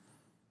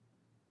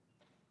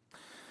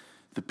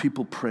 The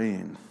people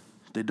praying,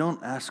 they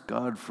don't ask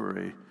God for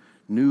a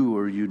new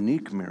or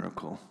unique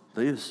miracle.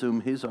 They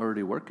assume he's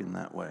already working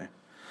that way.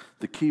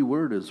 The key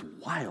word is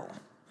while.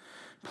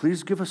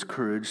 Please give us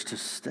courage to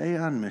stay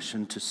on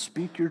mission, to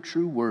speak your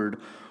true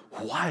word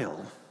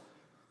while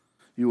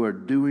you are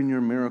doing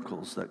your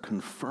miracles that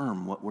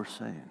confirm what we're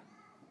saying.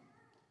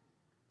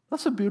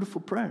 That's a beautiful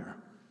prayer.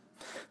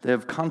 They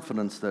have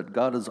confidence that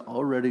God is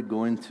already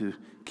going to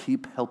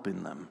keep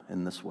helping them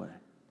in this way,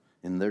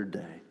 in their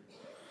day,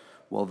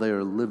 while they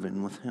are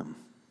living with him.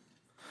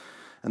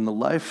 And the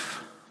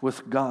life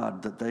with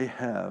God that they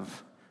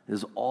have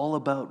is all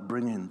about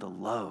bringing the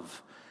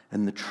love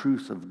and the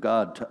truth of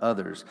God to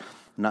others.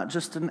 Not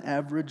just an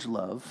average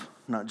love,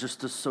 not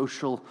just a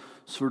social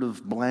sort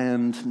of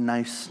bland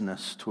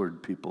niceness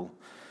toward people,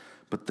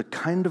 but the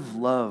kind of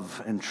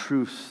love and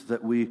truth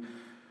that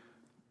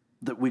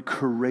we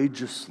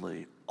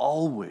courageously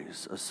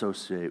always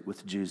associate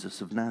with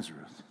Jesus of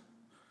Nazareth,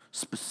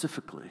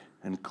 specifically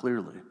and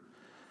clearly.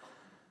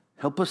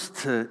 Help us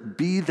to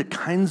be the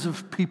kinds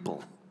of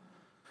people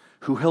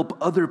who help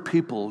other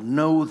people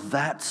know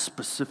that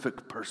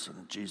specific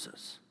person,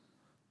 Jesus.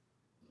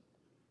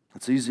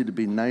 It's easy to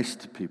be nice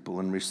to people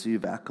and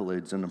receive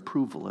accolades and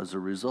approval as a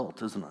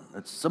result, isn't it?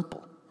 It's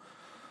simple.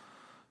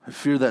 I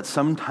fear that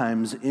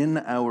sometimes in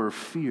our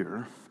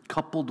fear,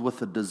 coupled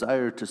with a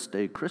desire to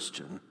stay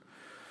Christian,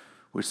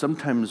 we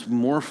sometimes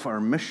morph our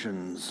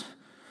missions,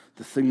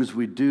 the things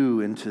we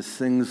do, into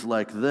things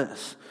like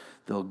this.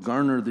 They'll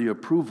garner the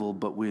approval,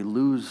 but we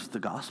lose the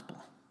gospel.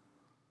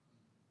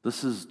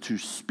 This is to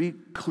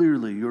speak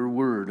clearly your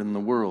word in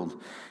the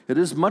world. It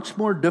is much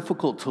more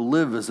difficult to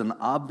live as an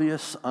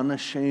obvious,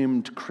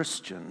 unashamed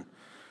Christian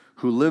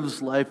who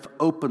lives life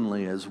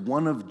openly as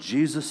one of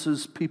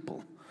Jesus'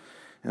 people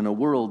in a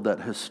world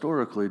that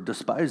historically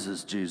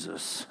despises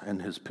Jesus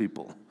and his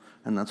people.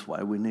 And that's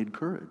why we need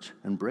courage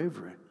and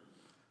bravery.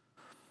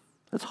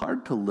 It's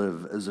hard to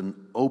live as an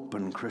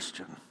open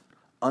Christian,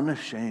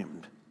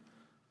 unashamed.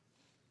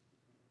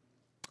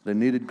 They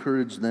needed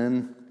courage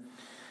then,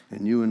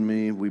 and you and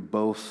me,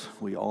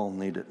 we all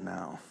need it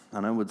now.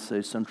 And I would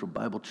say, Central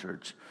Bible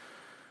Church,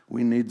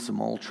 we need some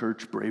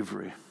all-church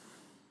bravery,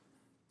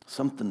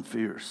 something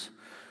fierce.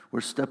 We're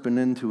stepping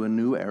into a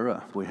new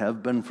era. We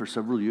have been for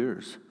several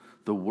years.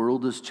 The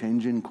world is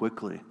changing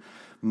quickly.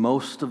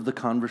 Most of the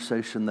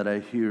conversation that I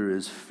hear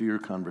is fear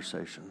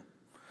conversation.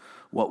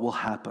 What will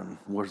happen?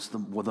 Where's the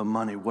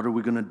money? What are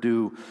we going to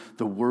do?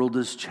 The world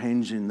is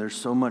changing. There's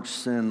so much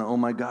sin. Oh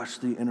my gosh,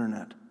 the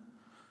internet.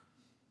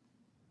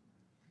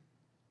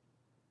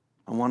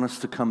 I want us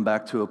to come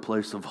back to a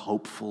place of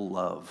hopeful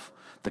love,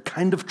 the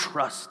kind of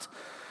trust,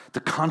 the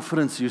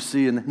confidence you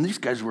see. And these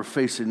guys were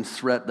facing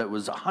threat that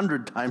was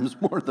 100 times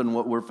more than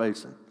what we're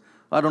facing.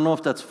 I don't know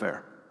if that's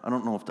fair.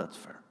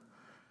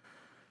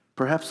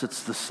 Perhaps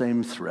it's the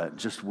same threat,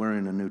 just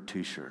wearing a new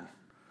t-shirt.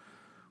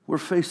 We're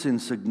facing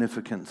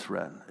significant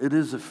threat. It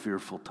is a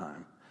fearful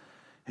time.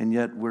 And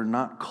yet we're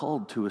not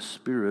called to a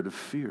spirit of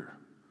fear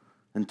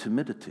and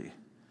timidity.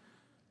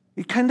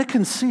 You kind of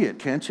can see it,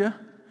 can't you?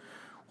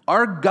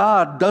 Our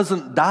God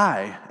doesn't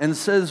die and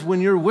says,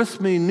 when you're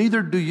with me,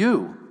 neither do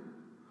you.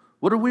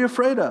 What are we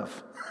afraid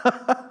of?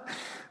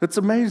 It's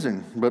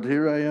amazing, but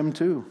here I am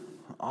too.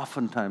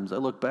 Oftentimes I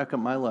look back at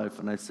my life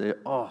and I say,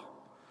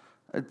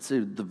 I'd say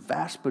the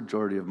vast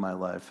majority of my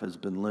life has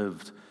been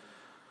lived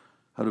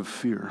out of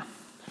fear.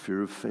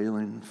 Fear of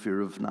failing, fear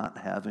of not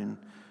having,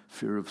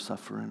 fear of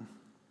suffering.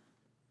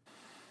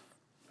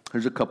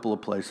 There's a couple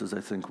of places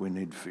I think we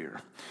need fear.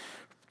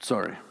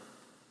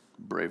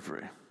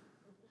 Bravery.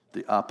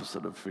 The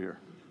opposite of fear.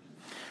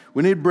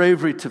 We need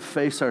bravery to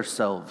face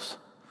ourselves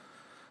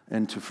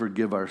and to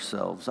forgive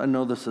ourselves. I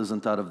know this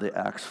isn't out of the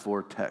Acts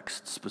 4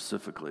 text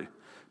specifically,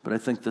 but I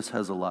think this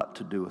has a lot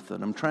to do with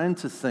it. I'm trying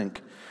to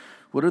think,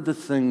 what are the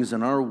things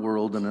in our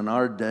world and in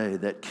our day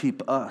that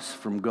keep us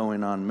from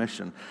going on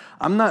mission?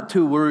 I'm not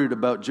too worried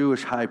about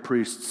Jewish high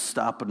priests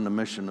stopping the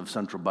mission of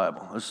Central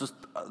Bible.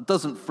 It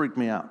doesn't freak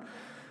me out.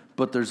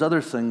 But there's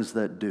other things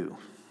that do.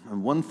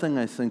 And one thing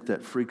I think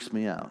that freaks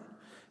me out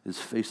is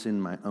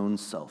facing my own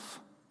self.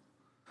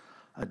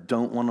 I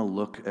don't want to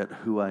look at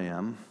who I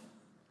am.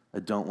 I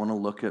don't want to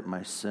look at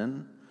my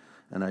sin.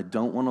 And I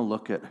don't want to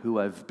look at who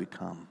I've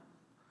become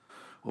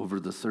over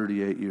the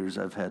 38 years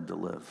I've had to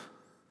live.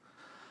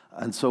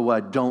 And so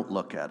I don't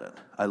look at it.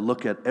 I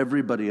look at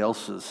everybody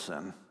else's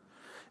sin.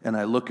 And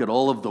I look at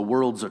all of the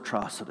world's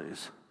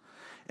atrocities.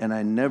 And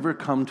I never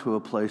come to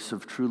a place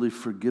of truly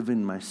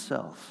forgiving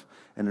myself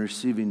and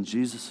receiving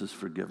Jesus'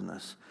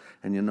 forgiveness.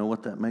 And you know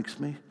what that makes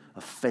me?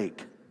 A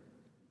fake.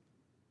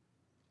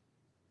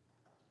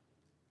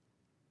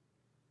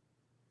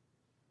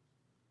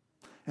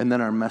 And then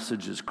our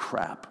message is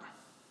crap.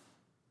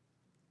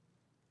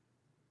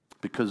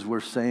 Because we're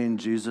saying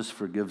Jesus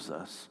forgives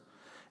us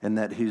and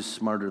that he's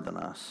smarter than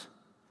us.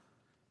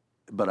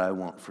 But I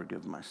won't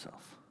forgive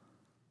myself.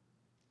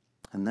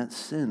 And that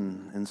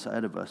sin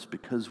inside of us,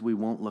 because we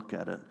won't look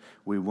at it,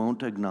 we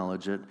won't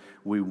acknowledge it,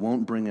 we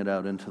won't bring it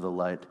out into the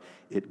light,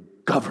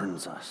 it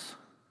governs us.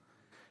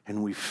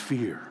 And we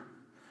fear.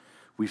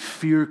 We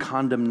fear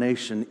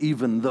condemnation,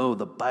 even though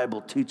the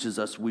Bible teaches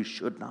us we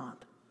should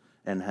not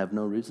and have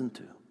no reason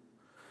to.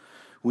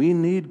 We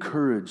need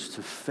courage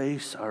to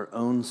face our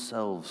own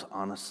selves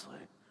honestly,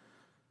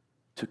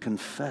 to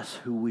confess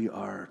who we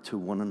are to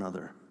one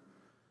another,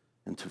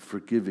 and to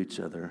forgive each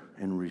other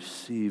and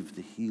receive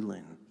the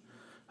healing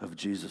of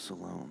Jesus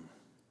alone.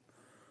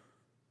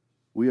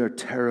 We are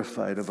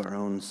terrified of our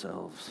own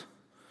selves.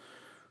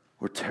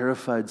 We're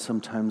terrified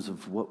sometimes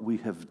of what we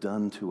have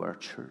done to our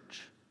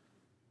church.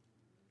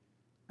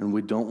 And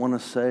we don't want to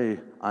say,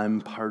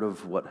 I'm part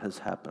of what has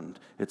happened.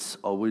 It's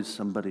always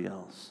somebody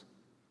else.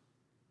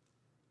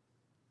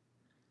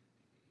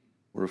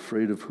 We're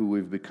afraid of who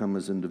we've become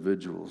as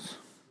individuals.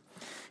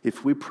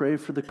 If we pray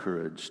for the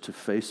courage to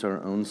face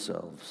our own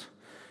selves,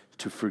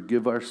 to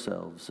forgive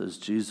ourselves as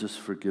Jesus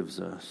forgives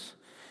us,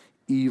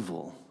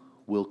 evil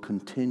will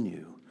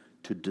continue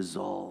to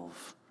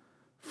dissolve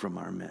from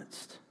our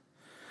midst.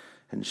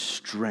 And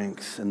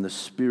strength and the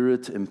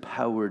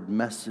Spirit-empowered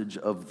message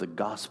of the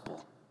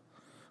gospel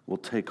will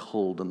take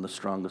hold in the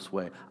strongest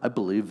way. I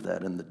believe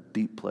that in the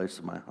deep place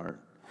of my heart.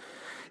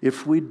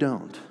 If we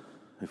don't,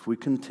 if we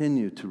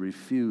continue to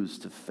refuse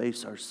to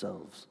face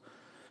ourselves,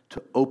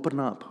 to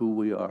open up who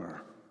we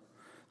are,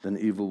 then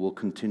evil will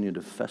continue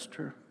to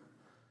fester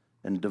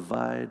and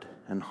divide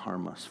and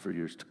harm us for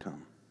years to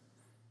come.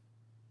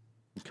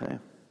 Okay?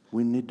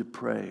 We need to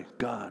pray,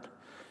 God,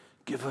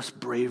 give us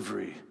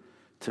bravery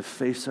to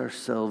face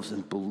ourselves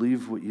and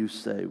believe what you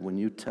say when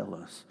you tell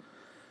us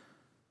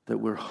that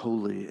we're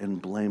holy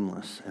and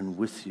blameless and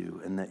with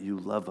you and that you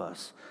love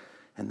us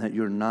and that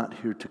you're not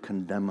here to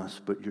condemn us,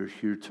 but you're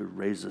here to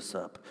raise us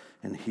up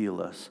and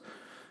heal us.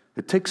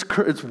 It takes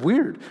courage. It's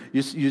weird.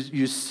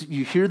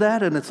 You hear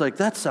that and it's like,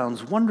 that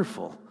sounds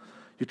wonderful.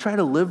 You try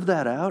to live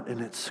that out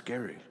and it's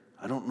scary.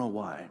 I don't know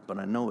why, but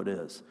I know it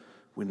is.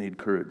 We need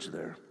courage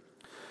there.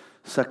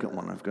 Second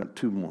one, I've got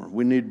two more.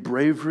 We need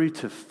bravery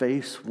to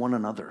face one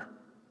another.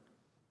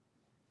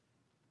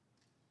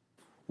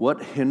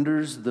 What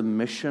hinders the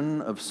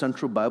mission of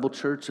Central Bible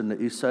Church in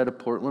the east side of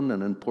Portland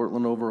and in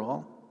Portland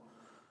overall?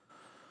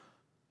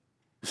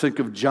 Think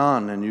of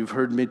John, and you've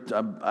heard me,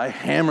 I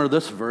hammer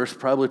this verse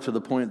probably to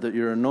the point that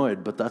you're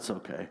annoyed, but that's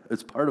okay.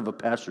 It's part of a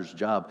pastor's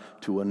job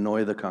to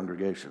annoy the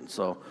congregation,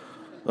 so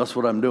that's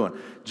what I'm doing.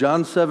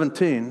 John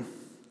 17,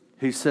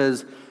 he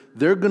says,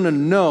 they're going to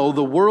know,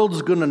 the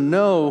world's going to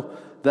know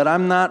that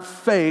I'm not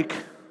fake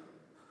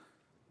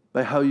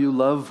by how you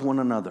love one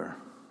another.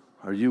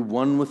 Are you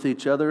one with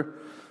each other?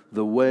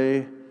 The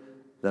way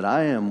that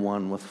I am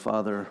one with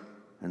Father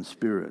and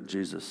Spirit,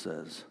 Jesus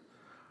says.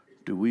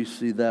 Do we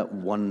see that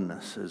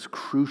oneness as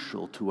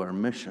crucial to our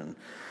mission?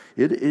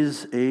 It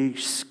is a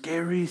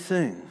scary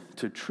thing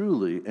to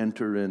truly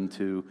enter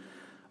into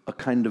a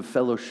kind of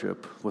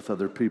fellowship with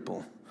other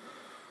people.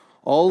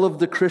 All of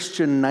the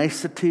Christian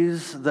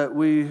niceties that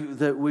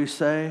we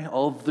say,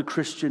 all of the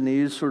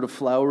Christianese sort of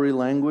flowery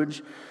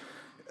language,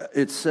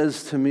 it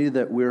says to me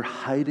that we're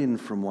hiding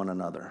from one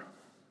another.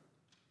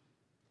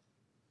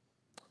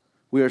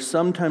 We are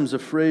sometimes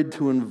afraid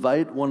to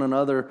invite one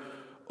another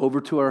over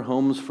to our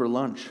homes for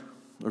lunch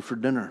or for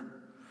dinner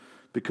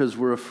because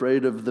we're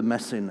afraid of the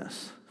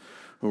messiness,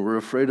 or we're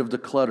afraid of the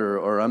clutter,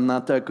 or I'm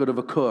not that good of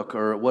a cook,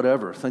 or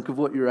whatever. Think of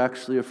what you're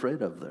actually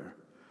afraid of there.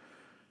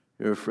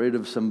 You're afraid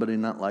of somebody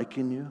not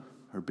liking you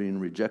or being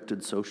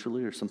rejected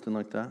socially or something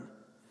like that.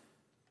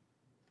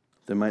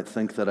 They might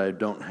think that I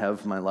don't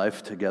have my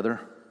life together.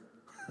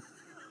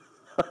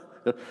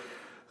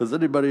 Does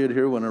anybody in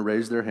here want to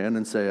raise their hand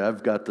and say,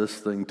 I've got this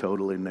thing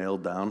totally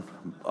nailed down.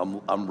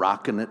 I'm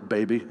rocking it,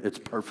 baby. It's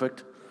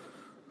perfect.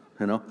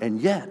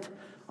 And yet,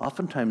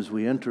 oftentimes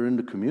we enter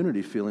into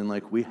community feeling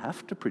like we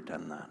have to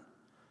pretend that.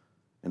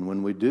 And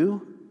when we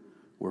do,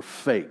 we're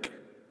fake.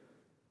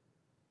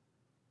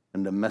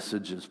 And the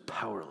message is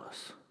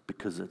powerless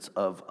because it's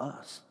of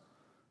us.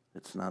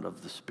 It's not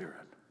of the Spirit.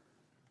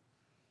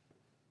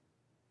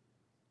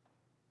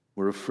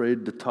 We're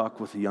afraid to talk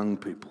with young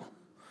people.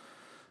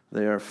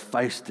 They are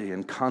feisty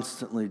and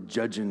constantly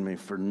judging me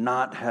for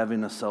not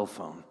having a cell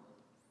phone.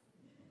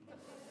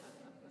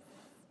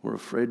 We're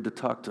afraid to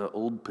talk to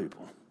old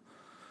people.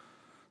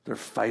 They're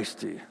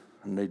feisty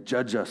and they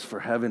judge us for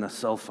having a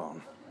cell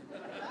phone.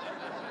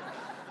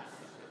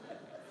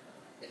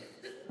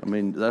 I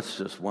mean, that's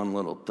just one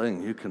little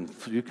thing. You can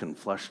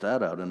flesh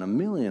that out in a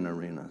million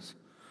arenas.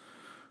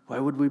 Why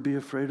would we be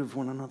afraid of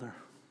one another?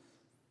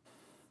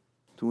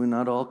 Do we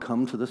not all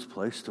come to this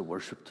place to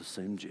worship the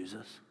same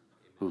Jesus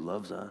who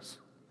loves us?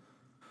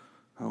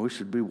 Oh, we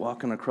should be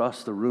walking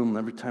across the room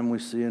every time we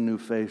see a new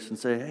face and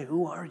say, hey,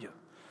 who are you?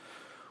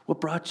 What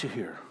brought you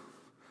here?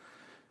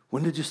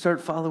 When did you start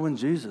following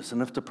Jesus?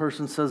 And if the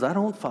person says, I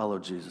don't follow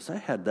Jesus, I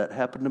had that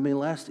happen to me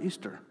last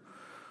Easter.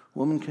 A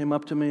woman came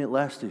up to me at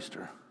last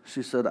Easter.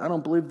 She said, I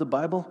don't believe the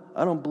Bible.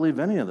 I don't believe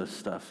any of this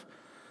stuff.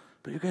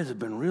 But you guys have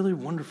been really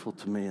wonderful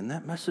to me, and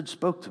that message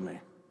spoke to me.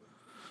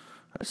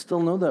 I still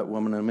know that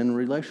woman. I'm in a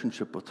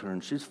relationship with her,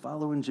 and she's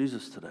following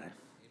Jesus today. Amen.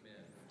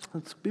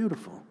 That's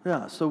beautiful.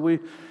 Yeah, so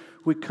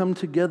we come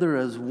together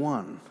as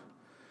one,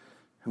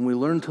 and we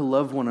learn to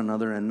love one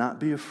another and not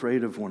be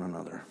afraid of one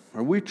another.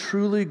 Are we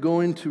truly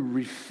going to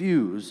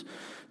refuse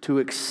to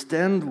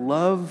extend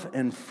love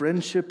and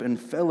friendship and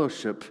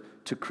fellowship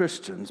to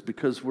Christians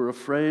because we're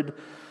afraid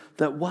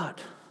that what?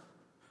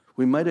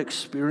 We might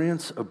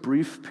experience a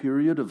brief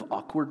period of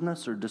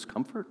awkwardness or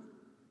discomfort?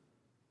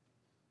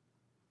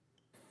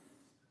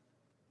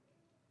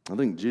 I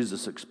think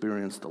Jesus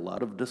experienced a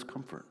lot of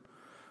discomfort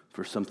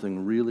for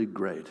something really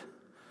great.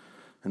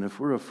 And if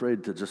we're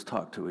afraid to just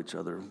talk to each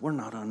other, we're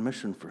not on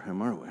mission for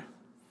him, are we?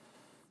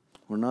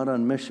 We're not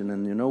on mission.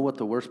 And you know what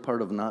the worst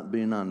part of not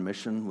being on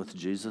mission with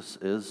Jesus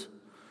is?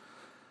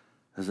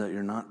 Is that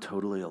you're not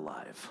totally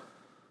alive.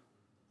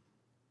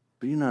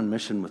 Being on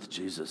mission with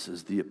Jesus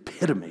is the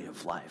epitome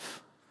of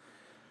life.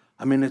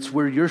 I mean, it's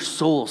where your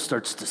soul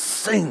starts to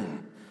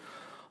sing.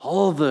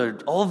 All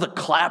the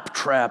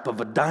claptrap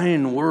of a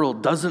dying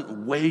world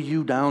doesn't weigh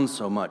you down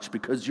so much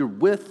because you're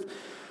with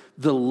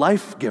the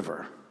life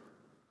giver.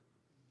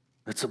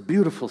 It's a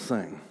beautiful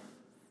thing.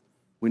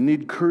 We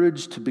need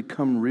courage to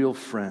become real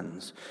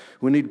friends.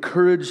 We need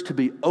courage to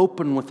be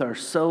open with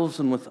ourselves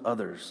and with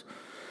others.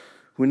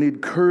 We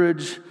need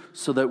courage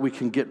so that we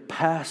can get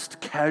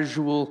past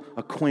casual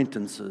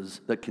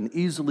acquaintances that can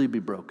easily be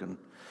broken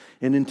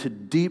and into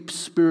deep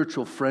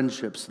spiritual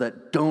friendships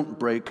that don't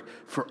break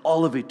for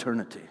all of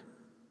eternity.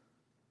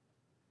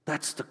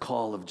 That's the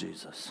call of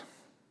Jesus.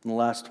 And the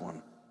last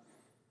one.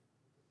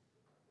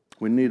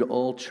 We need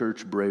all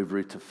church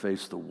bravery to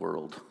face the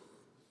world.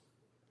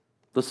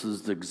 This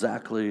is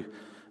exactly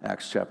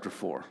Acts chapter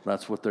 4.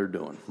 That's what they're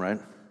doing, right?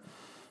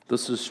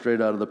 This is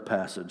straight out of the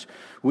passage.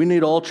 We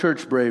need all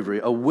church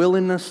bravery, a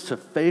willingness to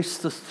face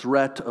the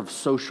threat of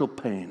social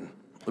pain,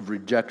 of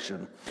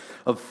rejection,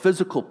 of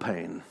physical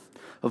pain,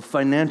 of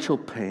financial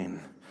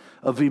pain,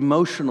 of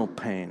emotional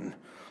pain,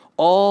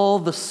 all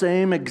the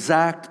same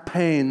exact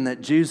pain that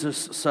Jesus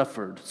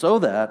suffered, so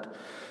that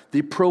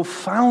the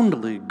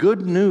profoundly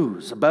good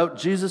news about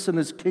Jesus and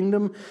his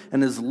kingdom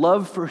and his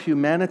love for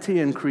humanity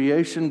and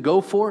creation go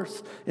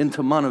forth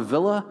into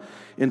Montevilla,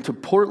 into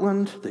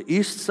Portland, the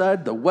east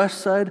side, the west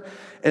side,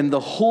 and the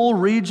whole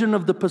region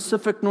of the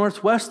Pacific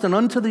Northwest and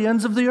unto the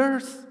ends of the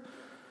earth.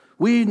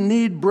 We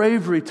need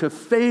bravery to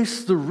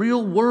face the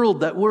real world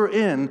that we're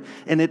in,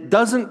 and it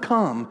doesn't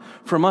come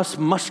from us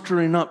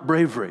mustering up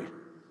bravery.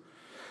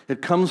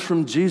 It comes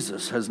from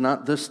Jesus. Has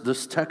not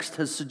this text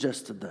has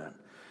suggested that.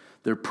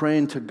 They're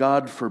praying to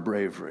God for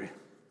bravery.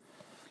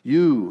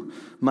 You,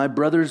 my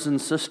brothers and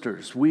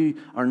sisters, we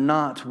are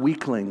not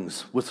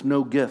weaklings with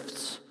no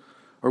gifts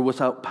or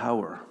without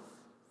power.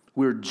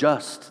 We're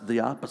just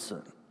the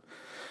opposite.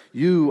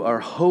 You are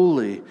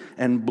holy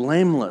and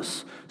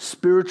blameless,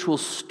 spiritual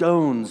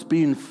stones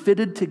being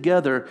fitted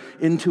together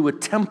into a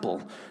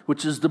temple,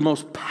 which is the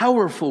most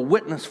powerful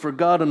witness for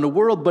God in the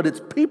world, but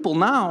it's people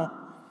now.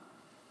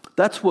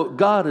 That's what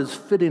God is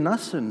fitting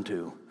us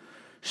into.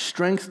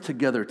 Strength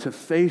together to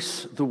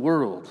face the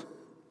world.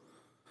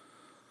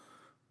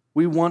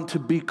 We want to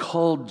be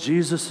called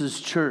Jesus'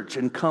 church,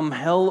 and come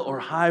hell or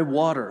high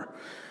water,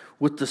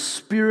 with the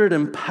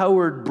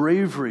Spirit-empowered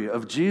bravery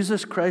of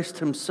Jesus Christ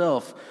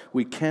himself,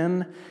 we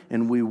can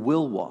and we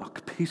will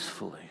walk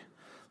peacefully,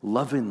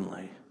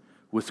 lovingly,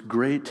 with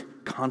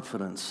great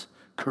confidence,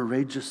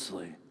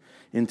 courageously,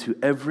 into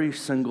every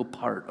single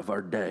part of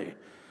our day,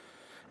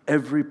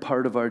 every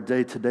part of our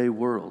day-to-day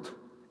world,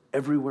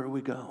 everywhere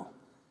we go.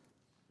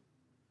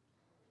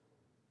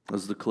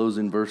 As the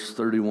closing verse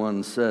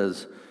 31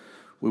 says,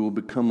 we will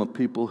become a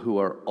people who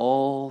are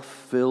all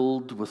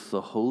filled with the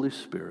Holy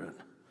Spirit,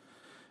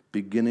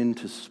 beginning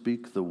to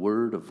speak the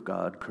word of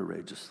God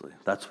courageously.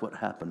 That's what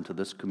happened to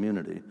this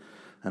community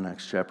in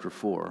Acts chapter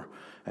 4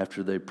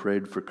 after they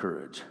prayed for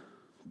courage.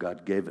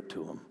 God gave it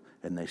to them,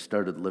 and they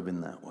started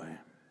living that way.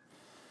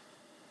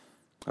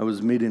 I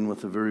was meeting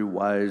with a very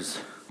wise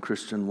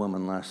Christian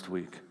woman last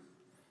week,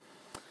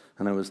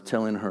 and I was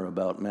telling her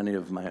about many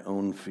of my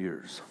own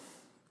fears.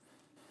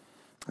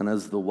 And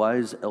as the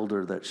wise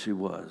elder that she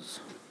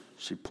was,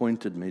 she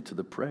pointed me to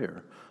the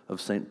prayer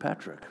of St.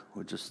 Patrick.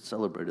 We just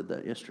celebrated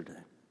that yesterday.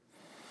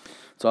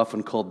 It's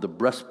often called the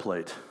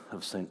breastplate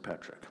of St.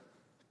 Patrick.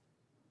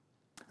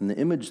 And the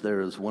image there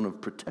is one of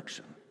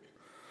protection.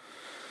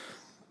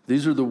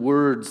 These are the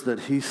words that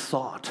he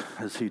thought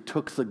as he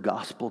took the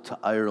gospel to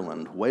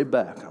Ireland way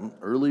back,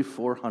 early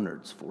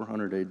 400s,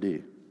 400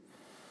 AD.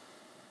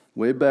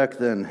 Way back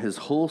then, his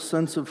whole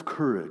sense of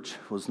courage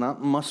was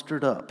not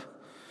mustered up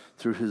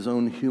through his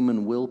own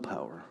human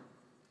willpower.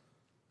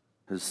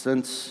 His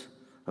sense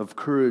of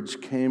courage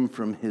came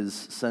from his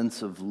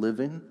sense of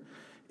living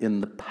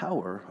in the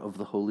power of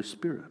the Holy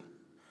Spirit,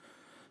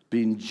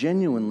 being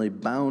genuinely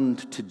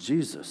bound to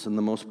Jesus in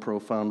the most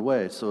profound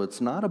way. So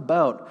it's not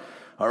about,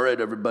 all right,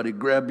 everybody,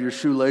 grab your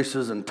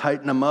shoelaces and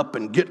tighten them up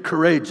and get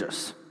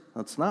courageous.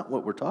 That's not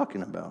what we're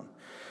talking about.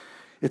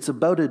 It's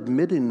about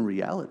admitting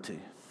reality.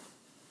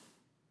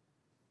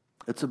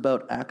 It's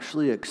about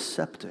actually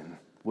accepting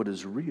what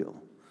is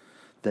real,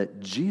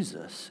 that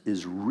Jesus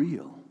is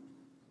real,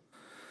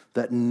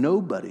 that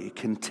nobody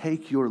can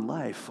take your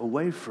life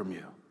away from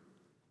you.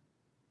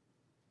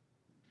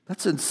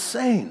 That's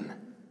insane.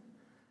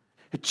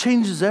 It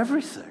changes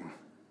everything.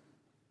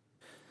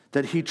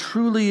 That he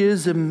truly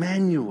is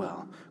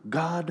Emmanuel,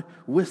 God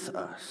with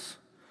us.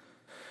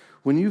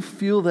 When you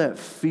feel that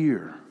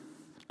fear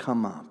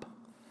come up,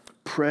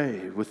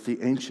 pray with the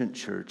ancient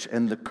church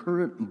and the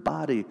current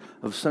body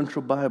of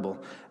Central Bible,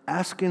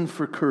 asking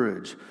for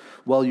courage,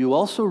 while you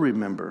also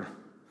remember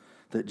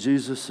that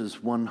Jesus is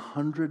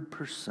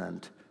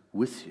 100%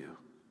 with you,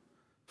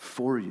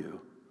 for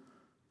you,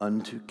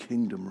 unto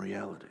kingdom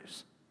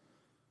realities.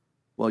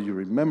 While you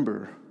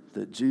remember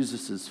that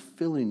Jesus is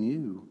filling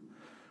you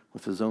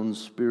with his own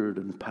Spirit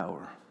and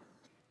power.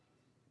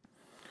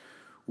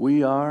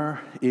 We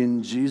are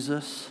in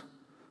Jesus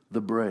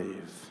the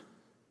brave,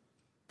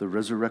 the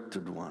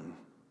resurrected one.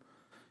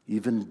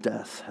 Even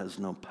death has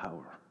no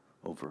power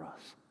over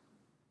us.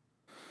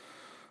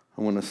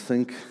 I want to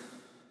think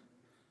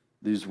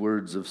these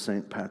words of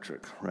St.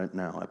 Patrick right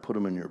now. I put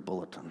them in your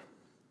bulletin.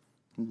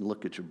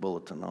 Look at your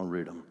bulletin, I'll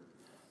read them.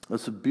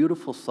 It's a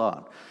beautiful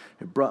thought.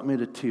 It brought me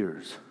to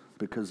tears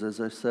because,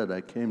 as I said, I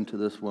came to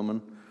this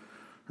woman.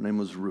 Her name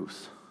was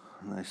Ruth.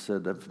 And I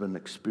said, I've been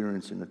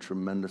experiencing a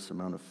tremendous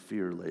amount of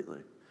fear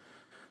lately.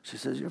 She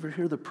says, you ever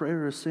hear the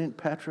prayer of St.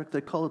 Patrick?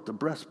 They call it the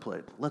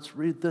breastplate. Let's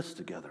read this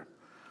together.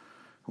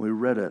 We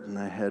read it, and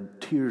I had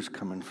tears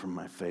coming from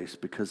my face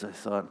because I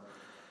thought,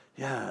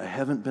 yeah,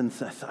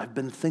 I've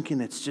been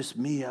thinking it's just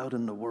me out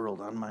in the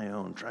world on my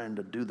own, trying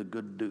to do the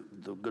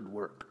good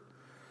work.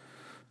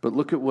 But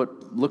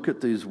look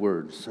at these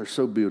words. They're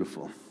so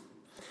beautiful.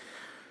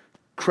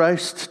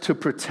 Christ to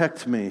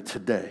protect me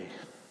today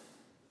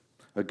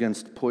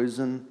against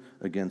poison,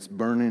 against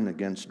burning,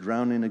 against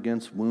drowning,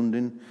 against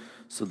wounding,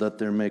 so that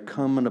there may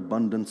come an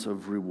abundance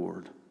of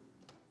reward.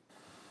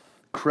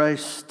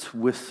 Christ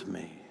with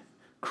me,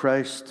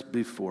 Christ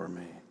before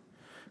me,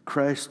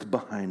 Christ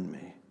behind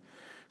me,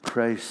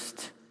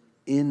 Christ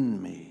in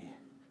me,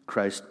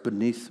 Christ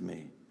beneath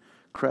me,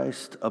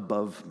 Christ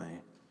above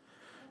me,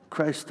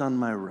 Christ on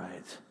my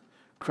right,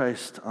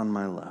 Christ on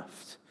my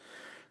left,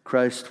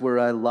 Christ where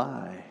I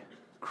lie,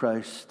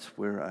 Christ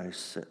where I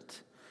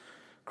sit,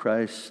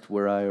 Christ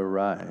where I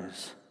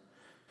arise,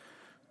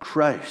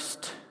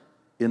 Christ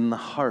in the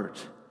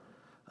heart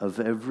of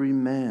every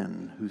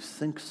man who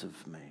thinks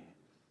of me,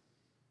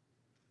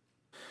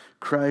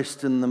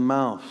 Christ in the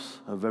mouth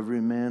of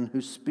every man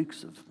who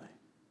speaks of me,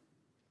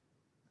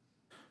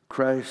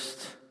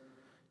 Christ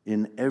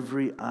in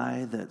every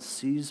eye that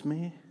sees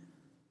me,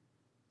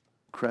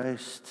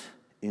 Christ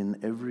in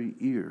every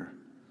ear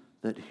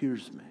that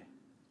hears me.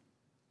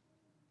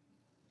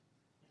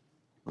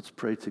 Let's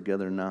pray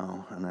together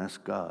now and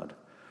ask God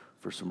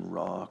for some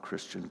raw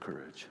Christian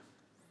courage.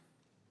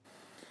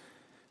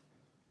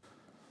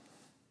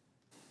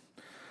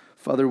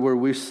 Father, where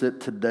we sit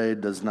today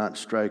does not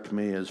strike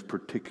me as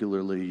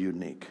particularly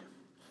unique.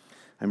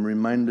 I'm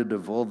reminded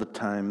of all the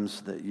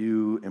times that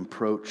you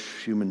approach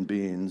human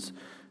beings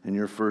and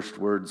your first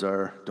words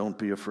are, "Don't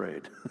be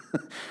afraid."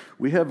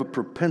 We have a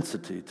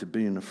propensity to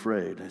being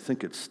afraid. I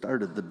think it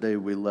started the day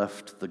we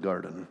left the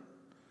garden.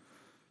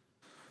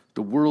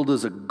 The world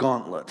is a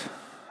gauntlet,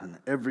 and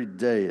every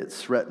day it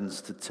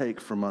threatens to take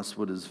from us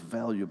what is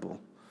valuable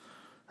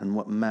and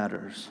what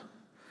matters.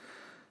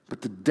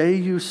 But the day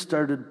you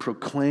started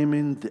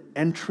proclaiming the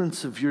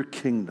entrance of your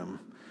kingdom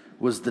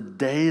was the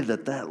day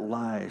that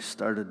lie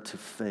started to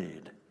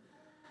fade.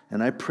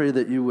 And I pray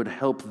that you would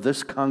help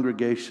this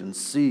congregation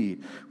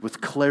see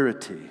with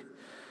clarity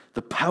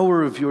the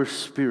power of your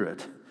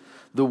Spirit,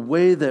 the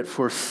way that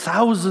for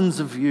thousands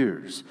of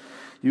years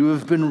you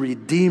have been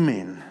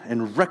redeeming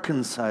and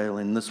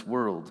reconciling this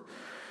world,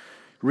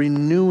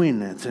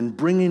 renewing it and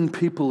bringing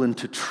people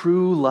into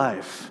true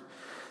life,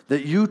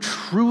 that you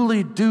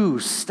truly do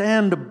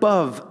stand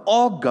above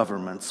all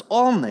governments,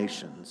 all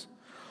nations,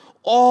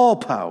 all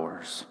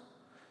powers,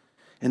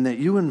 and that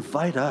you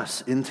invite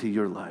us into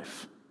your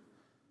life,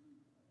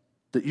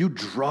 that you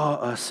draw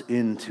us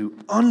into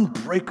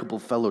unbreakable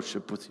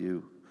fellowship with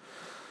you.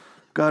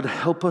 God,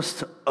 help us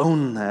to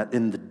own that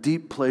in the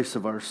deep place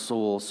of our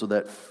soul so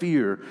that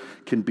fear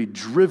can be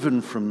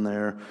driven from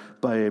there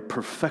by a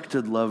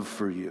perfected love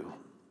for you.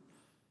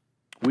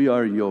 We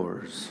are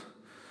yours.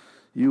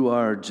 You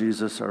are,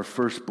 Jesus, our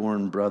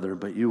firstborn brother,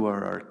 but you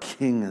are our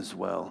King as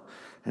well.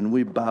 And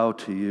we bow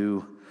to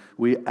you.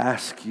 We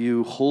ask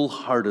you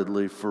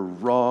wholeheartedly for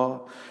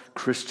raw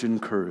Christian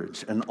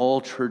courage and all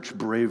church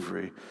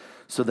bravery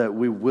so that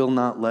we will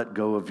not let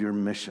go of your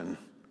mission.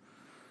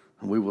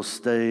 And we will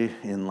stay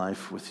in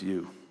life with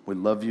you. We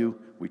love you.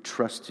 We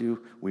trust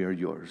you. We are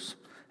yours.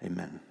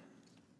 Amen.